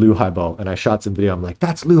 was Liu Haibo, and I shot some video. I'm like,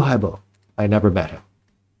 that's Liu Haibo. I never met him,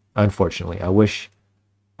 unfortunately. I wish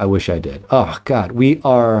I did. Oh, God, we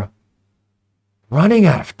are running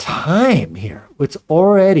out of time here. It's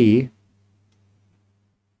already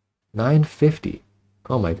 9:50.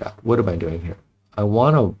 Oh my God, what am I doing here? I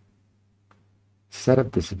want to set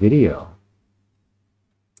up this video.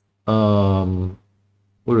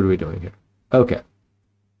 What are we doing here? Okay.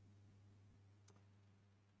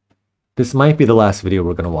 This might be the last video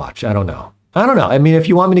we're going to watch. I don't know. I mean, if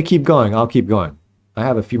you want me to keep going, I'll keep going. I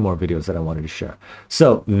have a few more videos that I wanted to share.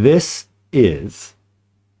 So this is,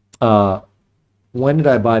 when did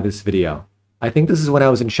I buy this video? I think this is when I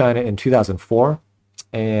was in China in 2004.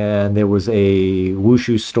 And there was a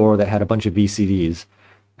wushu store that had a bunch of VCDs,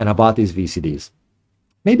 and I bought these VCDs.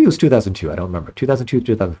 Maybe it was 2002, I don't remember, 2002,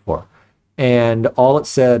 2004. And all it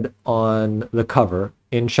said on the cover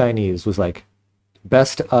in Chinese was like,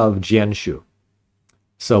 best of Jianshu.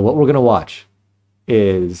 So what we're gonna watch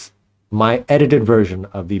is my edited version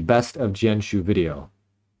of the best of Jianshu video.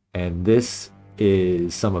 And this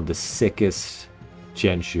is some of the sickest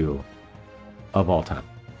Jianshu of all time.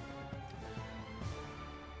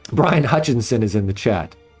 Brian Hutchinson is in the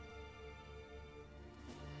chat.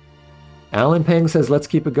 Alan Peng says, let's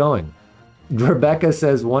keep it going. Rebecca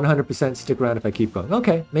says, 100% stick around if I keep going.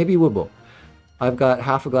 Okay, maybe we will. I've got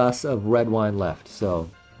half a glass of red wine left, so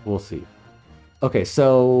we'll see. Okay,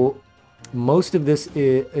 so most of this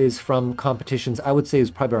is from competitions. I would say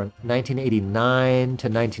it's probably around 1989 to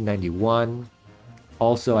 1991.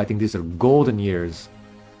 Also, I think these are golden years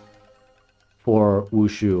for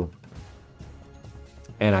wushu.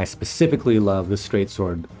 And I specifically love the straight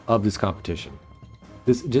sword of this competition.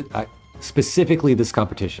 Specifically this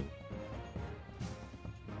competition.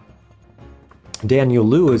 Daniel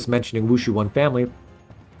Liu is mentioning Wushu One Family.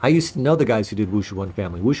 I used to know the guys who did Wushu One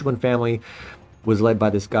Family. Wushu One Family was led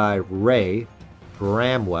by this guy, Ray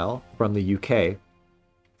Bramwell, from the UK.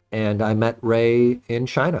 And I met Ray in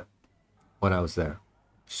China when I was there.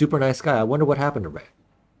 Super nice guy. I wonder what happened to Ray.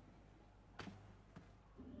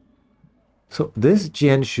 So this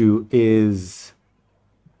Jianshu is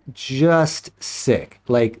just sick.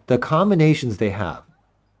 Like, the combinations they have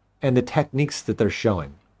and the techniques that they're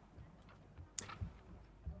showing.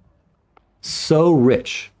 So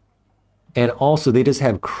rich. And also they just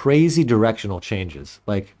have crazy directional changes.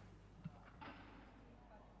 Like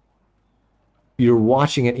you're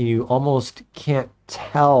watching it and you almost can't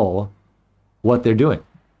tell what they're doing.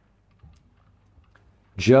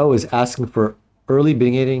 Joe is asking for early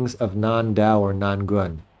beginnings of non-Dao or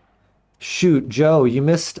non-Gun. Shoot, Joe, you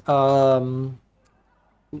missed the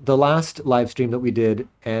last live stream that we did,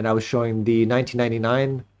 and I was showing the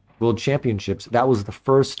 1999 World Championships. That was the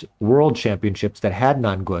first World Championships that had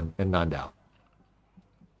non-Gun and non-Dao.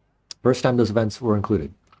 First time those events were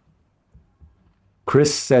included.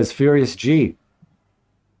 Chris says Furious G.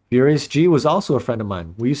 Furious G was also a friend of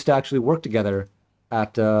mine. We used to actually work together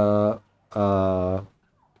at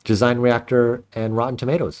Design Reactor and Rotten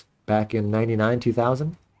Tomatoes back in 99,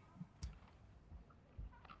 2000.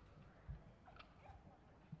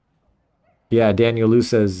 Yeah, Daniel Liu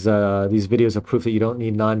says these videos are proof that you don't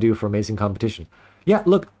need non-do for amazing competition. Yeah,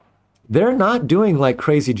 look, they're not doing like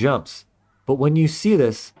crazy jumps. But when you see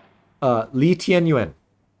this, Li Tianyuan,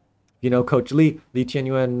 you know, Coach Li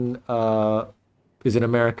Tianyuan is in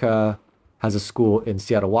America, has a school in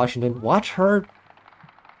Seattle, Washington. Watch her.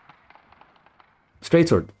 Straight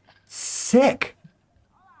sword. Sick.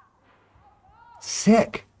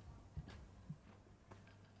 Sick.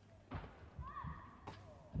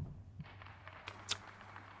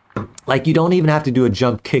 Like you don't even have to do a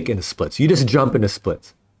jump kick into splits. You just jump into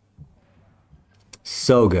splits.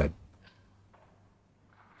 So good.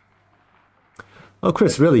 Oh,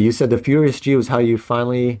 Chris, really? You said the Furious G was how you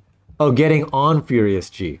finally... Oh, getting on Furious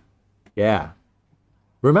G. Yeah.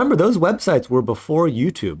 Remember, those websites were before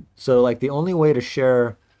YouTube. So like the only way to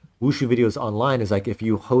share Wushu videos online is like if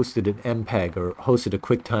you hosted an MPEG or hosted a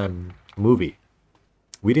QuickTime movie.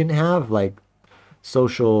 We didn't have like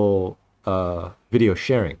social video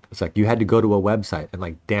sharing. It's like you had to go to a website and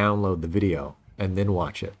like download the video and then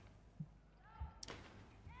watch it.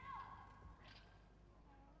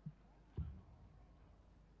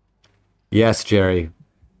 Yes, Jerry.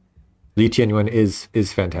 Li Tianyuan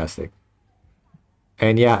is fantastic.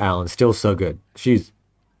 And yeah, Alan, still so good. She's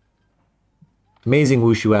amazing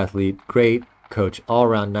wushu athlete, great coach,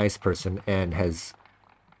 all-around nice person, and has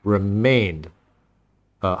remained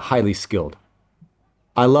highly skilled.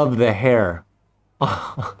 I love the hair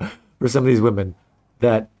for some of these women,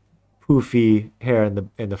 that poofy hair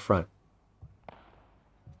in the front.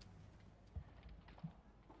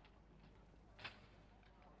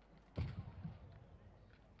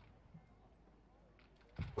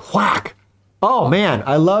 Whack! Oh man,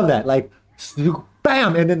 I love that. Like,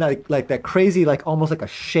 bam, and then like that crazy, like almost like a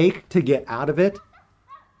shake to get out of it.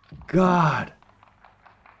 God.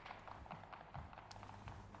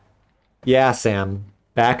 Yeah, Sam.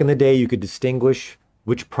 Back in the day, you could distinguish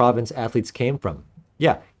which province athletes came from.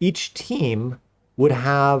 Yeah, each team would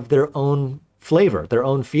have their own flavor, their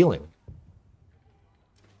own feeling.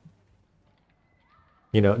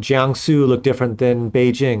 You know, Jianshu looked different than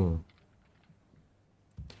Beijing.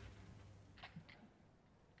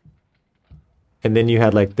 And then you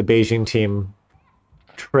had like the Beijing team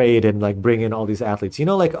trade and like bring in all these athletes. You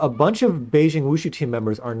know, like a bunch of Beijing Wushu team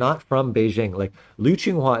members are not from Beijing. Like Liu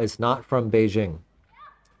Qinghua is not from Beijing.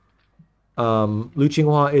 Liu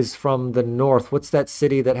Qinghua is from the north. What's that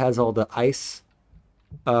city that has all the ice?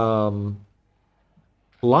 Lots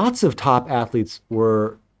of top athletes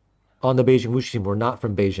were on the Beijing Wushu team were not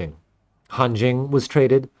from Beijing. Hanjing was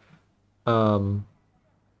traded. Yeah.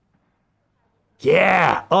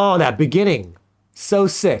 Oh, that beginning. So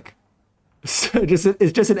sick. So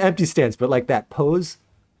it's just an empty stance, but like that pose,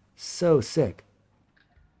 so sick.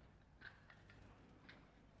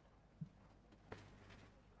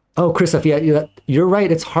 Oh, Christoph, yeah, you're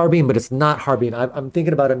right. It's Harbin, but it's not Harbin. I'm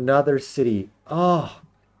thinking about another city. Oh,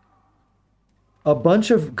 a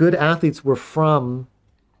bunch of good athletes were from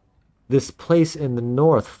this place in the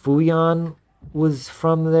north. Fuyuan was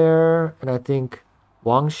from there, and I think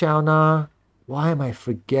Wangshaona. Why am I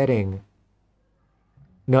forgetting?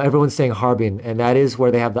 No, everyone's saying Harbin, and that is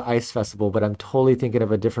where they have the ice festival, but I'm totally thinking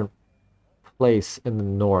of a different place in the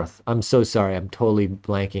north. I'm so sorry. I'm totally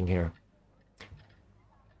blanking here.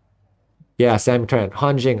 Yeah, Sam Trent.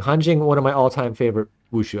 Hanjing. Hanjing, one of my all-time favorite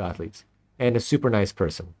wushu athletes, and a super nice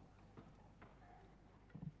person.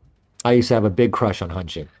 I used to have a big crush on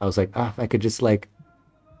Hanjing. I was like, if I could just like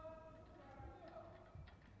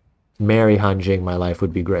marry Hanjing, my life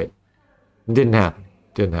would be great. It didn't happen.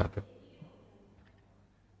 Didn't happen.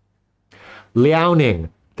 Liaoning.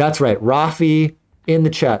 That's right. Rafi in the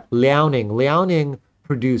chat. Liaoning. Liaoning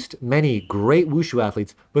produced many great wushu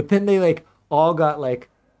athletes, but then they like all got like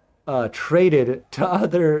traded to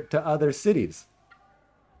other cities.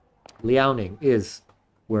 Liaoning is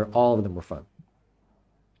where all of them were from.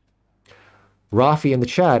 Rafi in the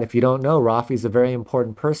chat, if you don't know, Rafi is a very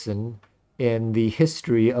important person in the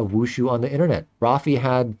history of Wushu on the internet. Rafi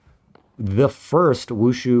had the first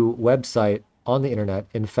Wushu website on the internet.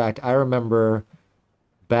 In fact, I remember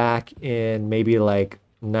back in maybe like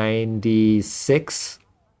 96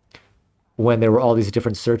 when there were all these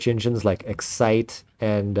different search engines like Excite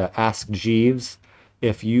and Ask Jeeves.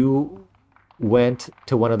 If you went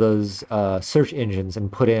to one of those search engines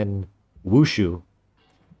and put in Wushu,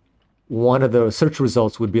 one of the search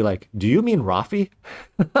results would be like, do you mean Rafi?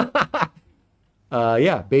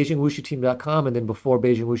 Yeah, BeijingWushuTeam.com. And then before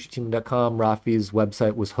BeijingWushuTeam.com, Rafi's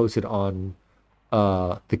website was hosted on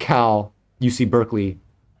the Cal UC Berkeley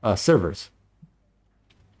servers.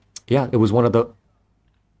 Yeah, it was one of the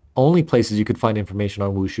only places you could find information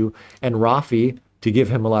on Wushu. And Rafi, to give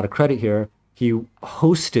him a lot of credit here, he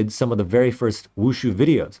hosted some of the very first Wushu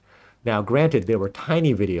videos. Now, granted, they were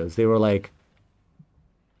tiny videos. They were like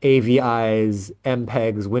AVI's,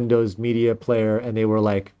 MPEG's, Windows Media Player, and they were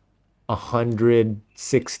like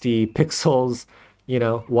 160 pixels, you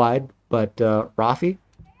know, wide. But Rafi,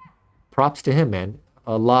 props to him, man.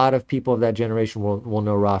 A lot of people of that generation will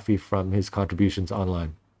know Rafi from his contributions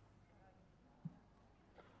online.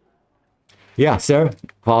 Yeah, Sarah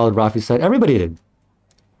followed Rafi's site. Everybody did.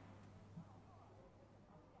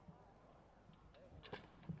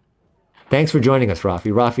 Thanks for joining us,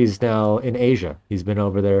 Rafi. Rafi's now in Asia. He's been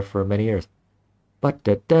over there for many years. But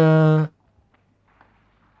I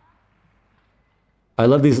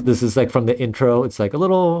love these. This is like from the intro. It's like a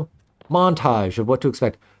little montage of what to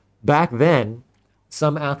expect. Back then,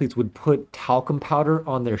 some athletes would put talcum powder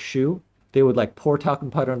on their shoe. They would like pour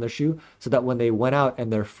talcum powder on their shoe so that when they went out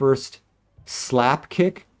and their first slap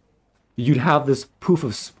kick, you'd have this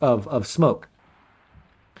poof of smoke.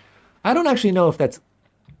 I don't actually know if that's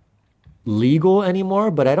legal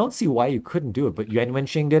anymore, but I don't see why you couldn't do it. But Yuan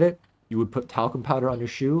Wenqing did it. You would put talcum powder on your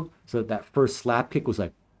shoe so that that first slap kick was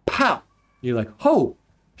like, pow! You're like, oh,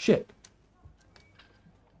 shit.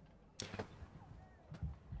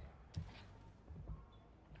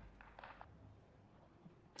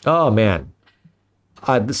 Oh, man.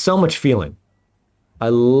 So much feeling. I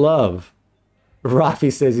love.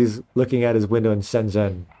 Rafi says he's looking at his window in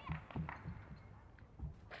Shenzhen.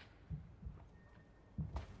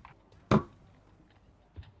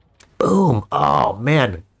 Boom. Oh,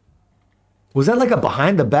 man. Was that like a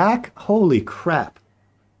behind the back? Holy crap.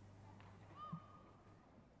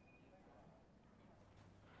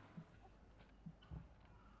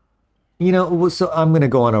 You know, so I'm going to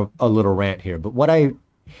go on a little rant here, but what I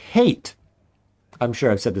hate, I'm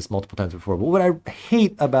sure I've said this multiple times before, but what I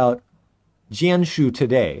hate about Jianshu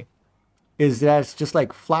today is that it's just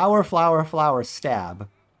like flower, flower, flower, stab,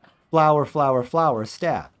 flower, flower, flower,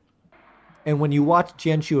 stab. And when you watch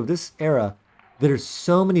Jianshu of this era, there's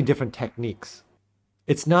so many different techniques.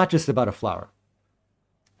 It's not just about a flower.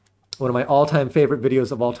 One of my all-time favorite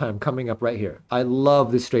videos of all time coming up right here. I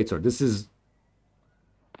love this straight sword. This is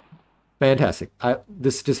fantastic.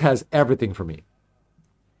 This just has everything for me.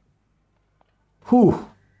 Whew.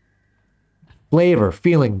 Flavor,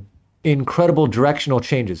 feeling, incredible directional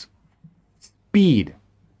changes, speed,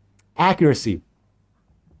 accuracy.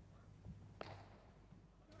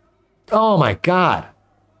 Oh my God.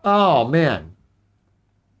 Oh man.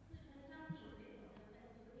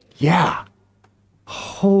 Yeah.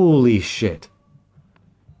 Holy shit.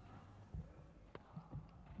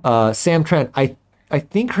 Sam Trent, I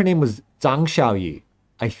think her name was Zhang Xiaoyi.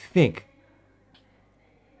 I think.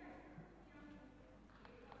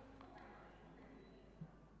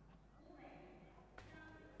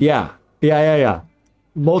 Yeah.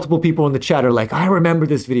 Multiple people in the chat are like, I remember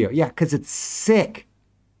this video. Yeah, because it's sick.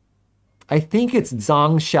 I think it's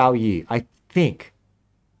Zhang Xiaoyi. I think.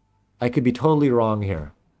 I could be totally wrong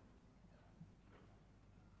here.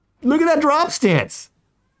 Look at that drop stance.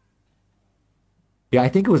 Yeah, I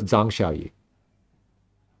think it was Zhang Xiaoyi.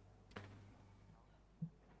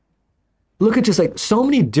 Look at just like so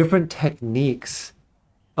many different techniques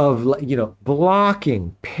of, you know,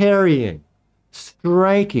 blocking, parrying,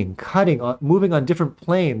 striking, cutting, moving on different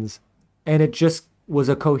planes. And it just was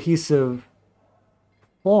a cohesive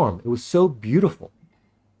form. It was so beautiful.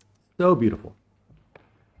 So beautiful.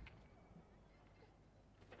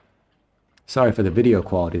 Sorry for the video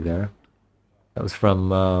quality there. That was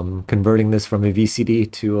from converting this from a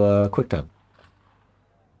VCD to QuickTime.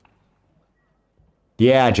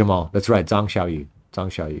 Yeah, Jamal. That's right. Zhang Xiaoyi. Zhang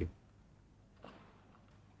Xiaoyi.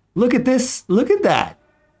 Look at this. Look at that.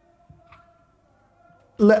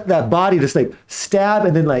 Let that body just like stab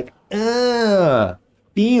and then like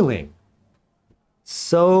feeling.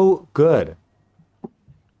 So good.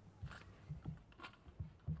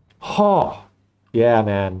 Oh, yeah,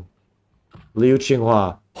 man. Liu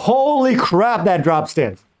Qinghua. Holy crap, that drop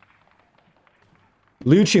stance.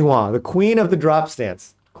 Liu Qinghua, the queen of the drop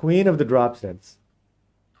stance. Queen of the drop stance.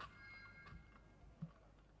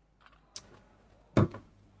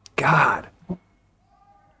 God.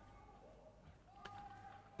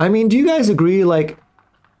 I mean, do you guys agree, like,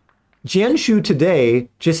 Jianshu today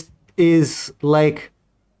just is, like,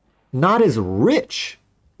 not as rich.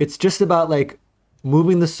 It's just about, like,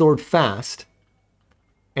 moving the sword fast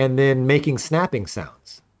and then making snapping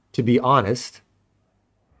sounds. To be honest,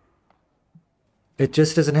 it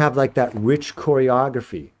just doesn't have, like, that rich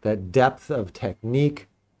choreography, that depth of technique,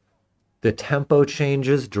 the tempo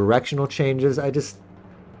changes, directional changes. I just...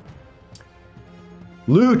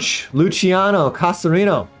 Luciano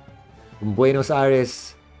Casarino from Buenos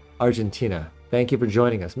Aires, Argentina. Thank you for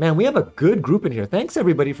joining us. Man, we have a good group in here. Thanks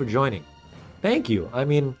everybody for joining. Thank you. I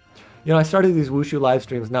mean, you know, I started these Wushu live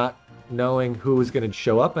streams not knowing who was going to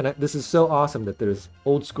show up, and this is so awesome that there's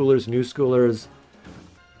old schoolers, new schoolers,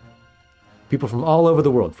 people from all over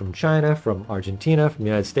the world, from China, from Argentina, from the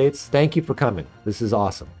United States. Thank you for coming. This is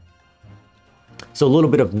awesome. So a little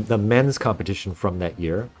bit of the men's competition from that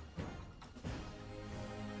year.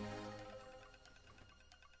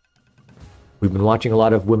 We've been watching a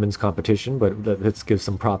lot of women's competition, but let's give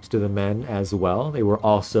some props to the men as well. They were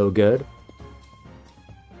all so good.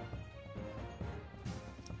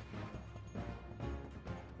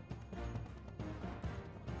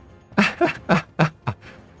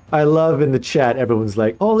 I love in the chat, everyone's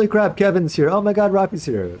like, holy crap, Kevin's here. Oh my God, Rafi's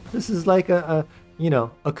here. This is like a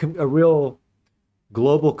real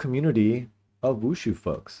global community of Wushu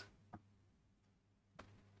folks.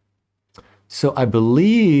 So I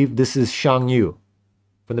believe this is Shang Yu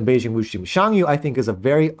from the Beijing Wushu Team. Shang Yu, I think, is a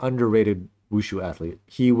very underrated Wushu athlete.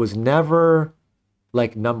 He was never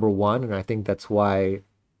like #1, and I think that's why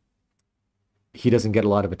he doesn't get a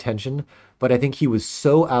lot of attention. But I think he was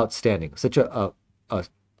so outstanding, such a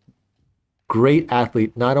great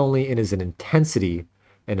athlete, not only in his intensity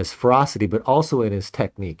and his ferocity, but also in his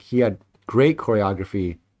technique. He had great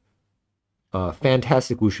choreography,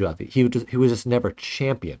 fantastic Wushu athlete. He was just never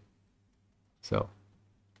champion. So,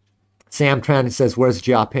 Sam Tran says, where's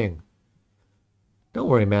Jia Ping? Don't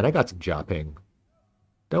worry, man. I got some Jia Ping.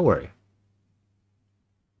 Don't worry.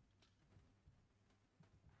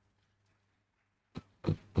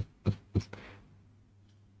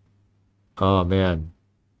 Oh, man.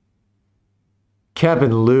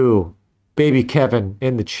 Kevin Liu, baby Kevin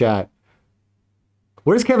in the chat.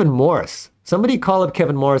 Where's Kevin Morris? Somebody call up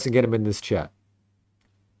Kevin Morris and get him in this chat.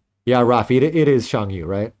 Yeah, Rafi, it is Shang Yu,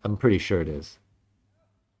 right? I'm pretty sure it is.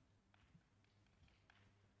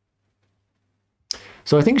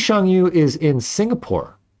 So I think Shang Yu is in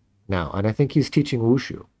Singapore now, and I think he's teaching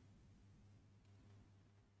Wushu.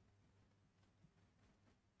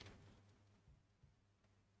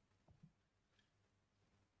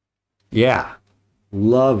 Yeah,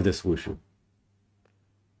 love this Wushu.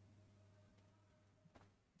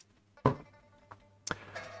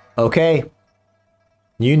 Okay.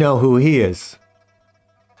 You know who he is.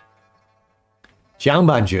 Jiang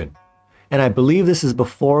Banjun. And I believe this is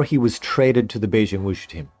before he was traded to the Beijing Wushu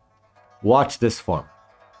Team. Watch this form.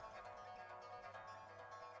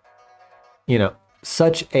 You know,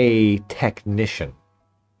 such a technician.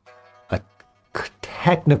 A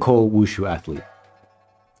technical Wushu athlete.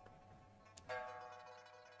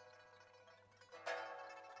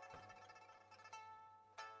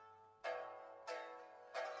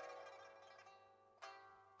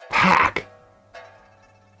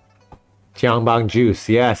 Jiangbang juice,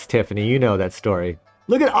 yes, Tiffany, you know that story.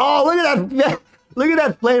 Look at that, look at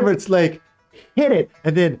that flavor. It's like hit it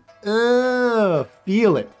and then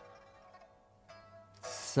feel it.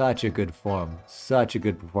 Such a good form, such a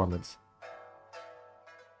good performance.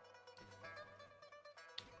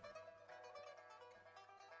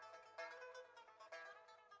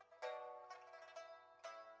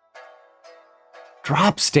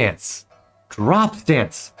 Drop stance, drop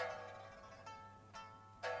stance.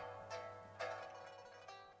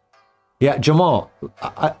 Yeah,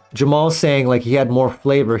 Jamal's saying like he had more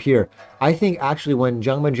flavor here. I think actually when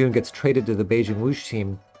Jiang Banjun gets traded to the Beijing Wushu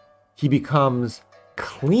Team, he becomes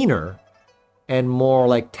cleaner and more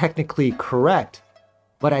like technically correct.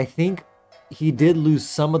 But I think he did lose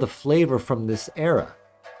some of the flavor from this era.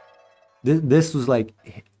 This was like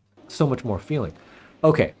so much more feeling.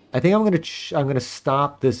 Okay, I think I'm gonna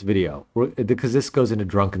stop this video because this goes into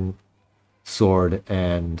Drunken Sword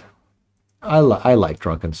and I like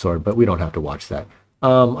Drunken Sword, but we don't have to watch that.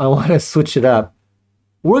 I want to switch it up.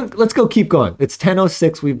 Let's go keep going. It's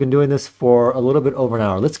 10:06. We've been doing this for a little bit over an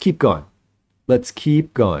hour. Let's keep going. Let's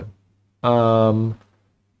keep going.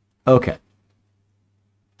 Okay.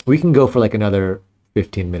 We can go for like another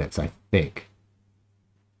 15 minutes, I think.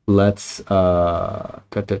 Let's, what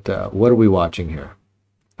are we watching here?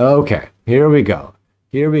 Okay, here we go.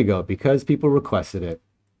 Here we go, because people requested it.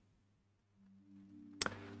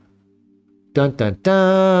 Dun, dun,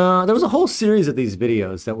 dun. There was a whole series of these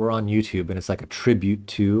videos that were on YouTube, and it's like a tribute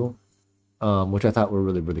to, which I thought were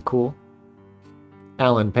really, really cool.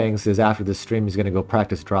 Alan Peng says after this stream, he's going to go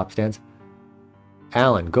practice drop stance.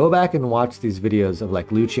 Alan, go back and watch these videos of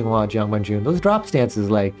like Liu Qinghua, Jiang Wenjun. Those drop stances,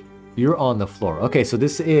 like, you're on the floor. Okay, so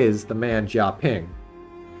this is the man Jia Ping.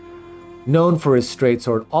 Known for his straight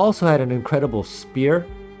sword, also had an incredible spear.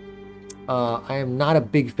 I am not a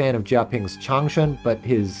big fan of Jia Ping's changquan, but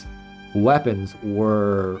his weapons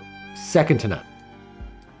were second to none.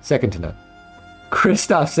 Second to none.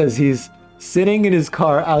 Christoph says he's sitting in his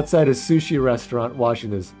car outside a sushi restaurant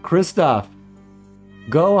watching this. Christoph,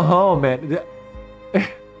 go home, man.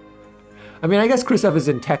 I mean, I guess Christoph is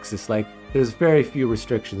in Texas. Like, there's very few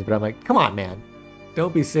restrictions, but I'm like, come on, man.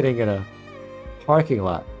 Don't be sitting in a parking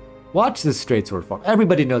lot. Watch this straight sword form.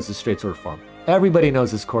 Everybody knows this straight sword form. Everybody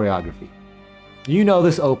knows this choreography. You know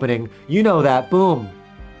this opening. You know that. Boom.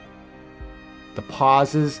 The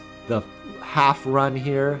pauses, the half run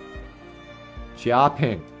here. Jia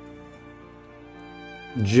Ping.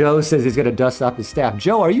 Joe says he's going to dust off his staff.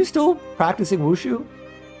 Joe, are you still practicing wushu?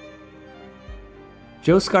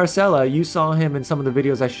 Joe Scarcella, you saw him in some of the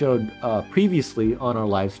videos I showed previously on our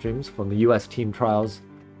live streams from the US team trials.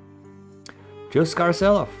 Joe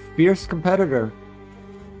Scarcella, fierce competitor.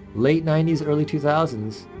 Late 90s, early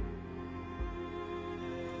 2000s.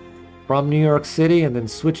 From New York City and then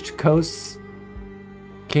switched coasts.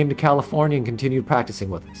 Came to California and continued practicing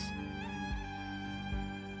with us.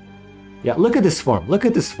 Yeah, look at this form. Look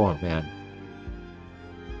at this form, man.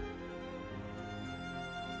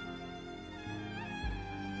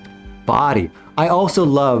 Body. I also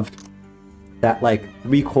loved that like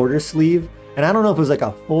 3/4 sleeve, and I don't know if it was like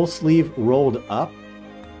a full sleeve rolled up,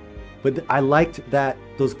 but I liked that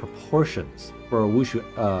those proportions for a wushu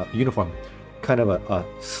uniform, kind of a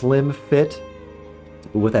slim fit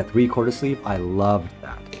with that 3/4 sleeve. I loved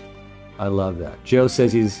that. I love that. Joe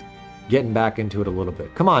says he's getting back into it a little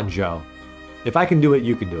bit. Come on, Joe. If I can do it,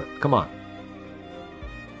 you can do it. Come on.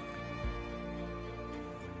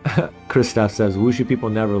 Christoph says, wushu people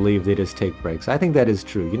never leave, they just take breaks. I think that is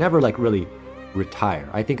true. You never like really retire.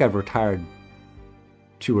 I think I've retired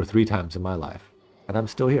 2 or 3 times in my life, and I'm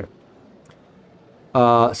still here.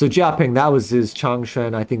 So Jia Ping, that was his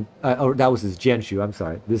changquan, I think, or that was his Jianshu, I'm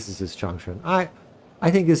sorry. This is his changquan.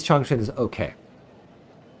 I think his changquan is okay.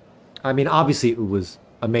 I mean, obviously it was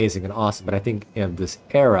amazing and awesome, but I think in this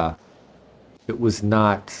era, it was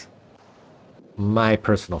not my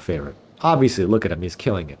personal favorite. Obviously, look at him, he's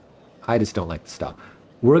killing it. I just don't like the style.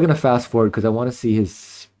 We're going to fast forward because I want to see his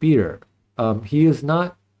spear. He is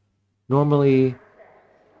not normally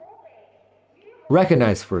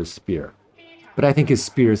recognized for his spear, but I think his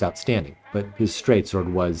spear is outstanding. But his straight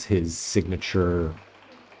sword was his signature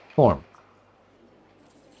form.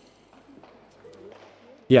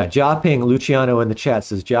 Yeah, Jia Ping, Luciano in the chat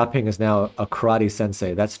says Jia Ping is now a karate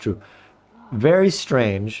sensei. That's true. Very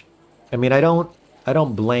strange. I mean, I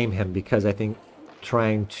don't blame him, because I think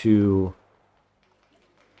trying to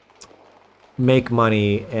make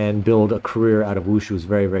money and build a career out of wushu is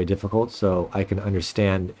very, very difficult. So I can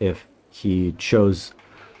understand if he chose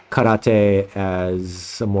karate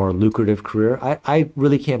as a more lucrative career. I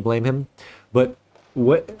really can't blame him. But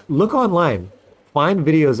look online. Find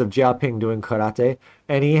videos of Jia Ping doing karate,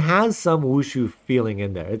 and he has some wushu feeling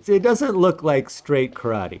in there. It doesn't look like straight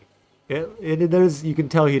karate. You can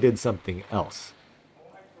tell he did something else.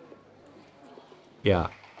 Yeah.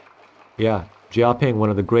 Yeah. Jia Ping, one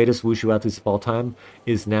of the greatest wushu athletes of all time,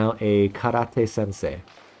 is now a karate sensei.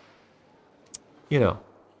 You know.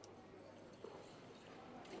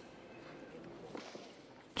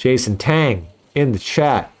 Jason Tang in the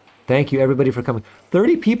chat. Thank you everybody for coming.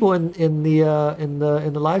 30 people in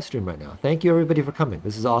the live stream right now. Thank you everybody for coming.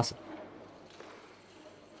 This is awesome.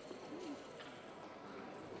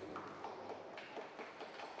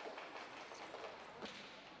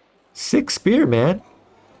 Six spear, man.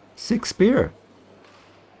 6 spear.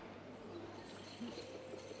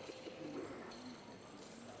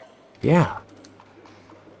 Yeah.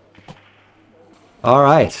 All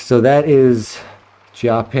right. So that is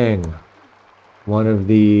Jia Ping, one of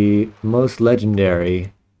the most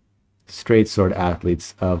legendary straight sword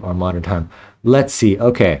athletes of our modern time. Let's see.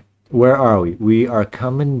 Okay. Where are we? We are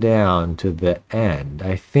coming down to the end.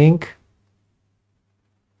 I think,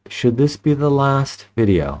 should this be the last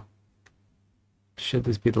video? Should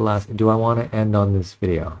this be the last? Do I want to end on this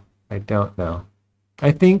video? I don't know.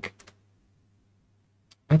 I think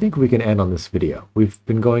we can end on this video. We've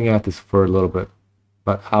been going at this for a little bit,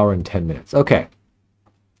 about an hour and 10 minutes. Okay.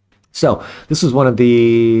 So this was one of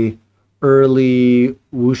the early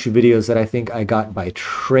wushu videos that I think I got by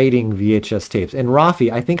trading VHS tapes. And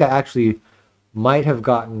Rafi, I think I actually might have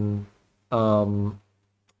gotten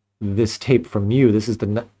this tape from you. This is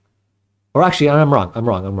the, or actually, I'm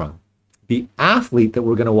wrong. The athlete that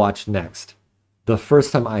we're going to watch next, the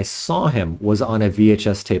first time I saw him was on a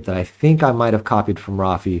VHS tape that I think I might have copied from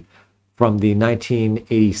Rafi from the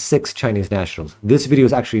 1986 Chinese Nationals. This video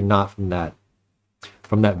is actually not from that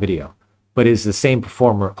video, but is the same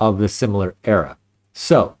performer of the similar era.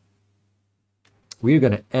 So we're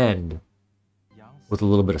going to end with a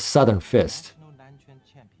little bit of Southern Fist,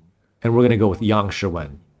 and we're going to go with Yang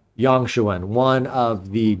Shiwen. Yang Shiwen, one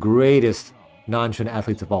of the greatest Nanquan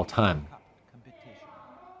athletes of all time.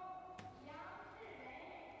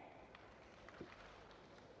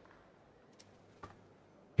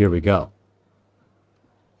 Here we go.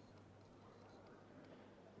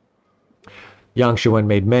 Yang Shiwen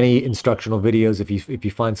made many instructional videos. If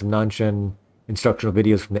you find some Nanquan instructional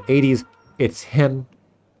videos from the 80s, it's him.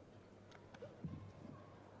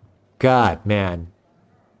 God, man.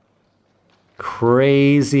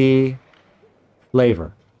 Crazy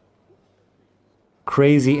flavor.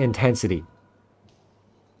 Crazy intensity.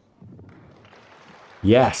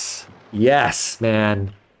 Yes. Yes,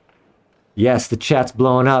 man. Yes, the chat's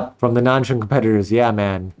blowing up from the Nanquan competitors. Yeah,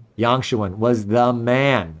 man. Yang Shiwen was the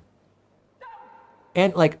man.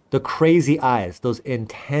 And like the crazy eyes, those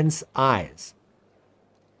intense eyes.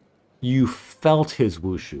 You felt his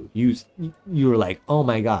wushu. You were like, oh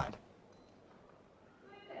my God.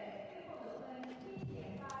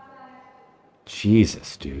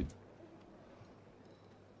 Jesus, dude.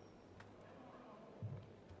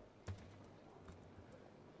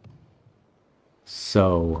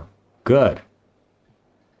 So good.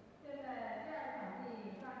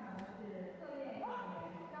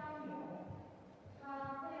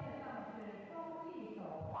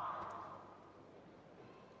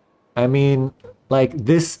 I mean, like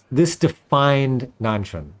this defined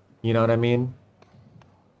Nanquan. You know what I mean?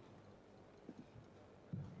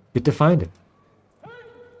 It defined it.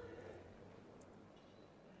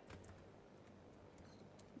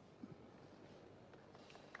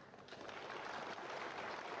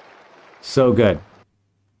 So good.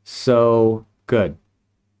 So good.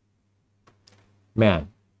 Man.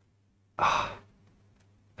 I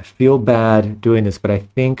feel bad doing this, but I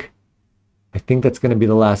think that's going to be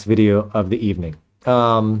the last video of the evening.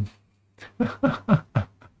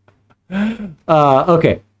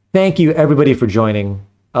 Okay. Thank you everybody for joining.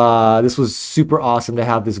 This was super awesome to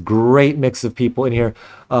have this great mix of people in here.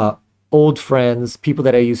 Old friends, people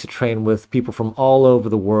that I used to train with, people from all over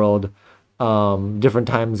the world. Different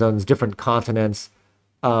time zones, different continents.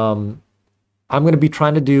 I'm going to be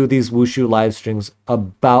trying to do these wushu live streams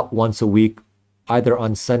about once a week, either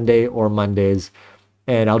on Sunday or Mondays.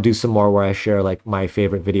 And I'll do some more where I share like my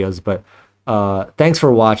favorite videos. But thanks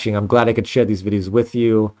for watching. I'm glad I could share these videos with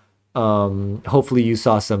you. Hopefully you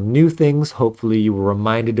saw some new things. Hopefully you were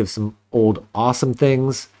reminded of some old awesome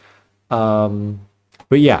things.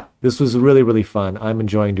 But yeah, this was really, really fun. I'm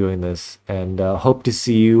enjoying doing this, and hope to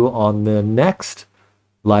see you on the next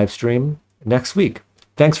live stream next week.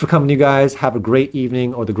 Thanks for coming, you guys. Have a great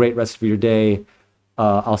evening or the great rest of your day.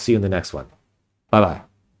 I'll see you in the next one. Bye-bye.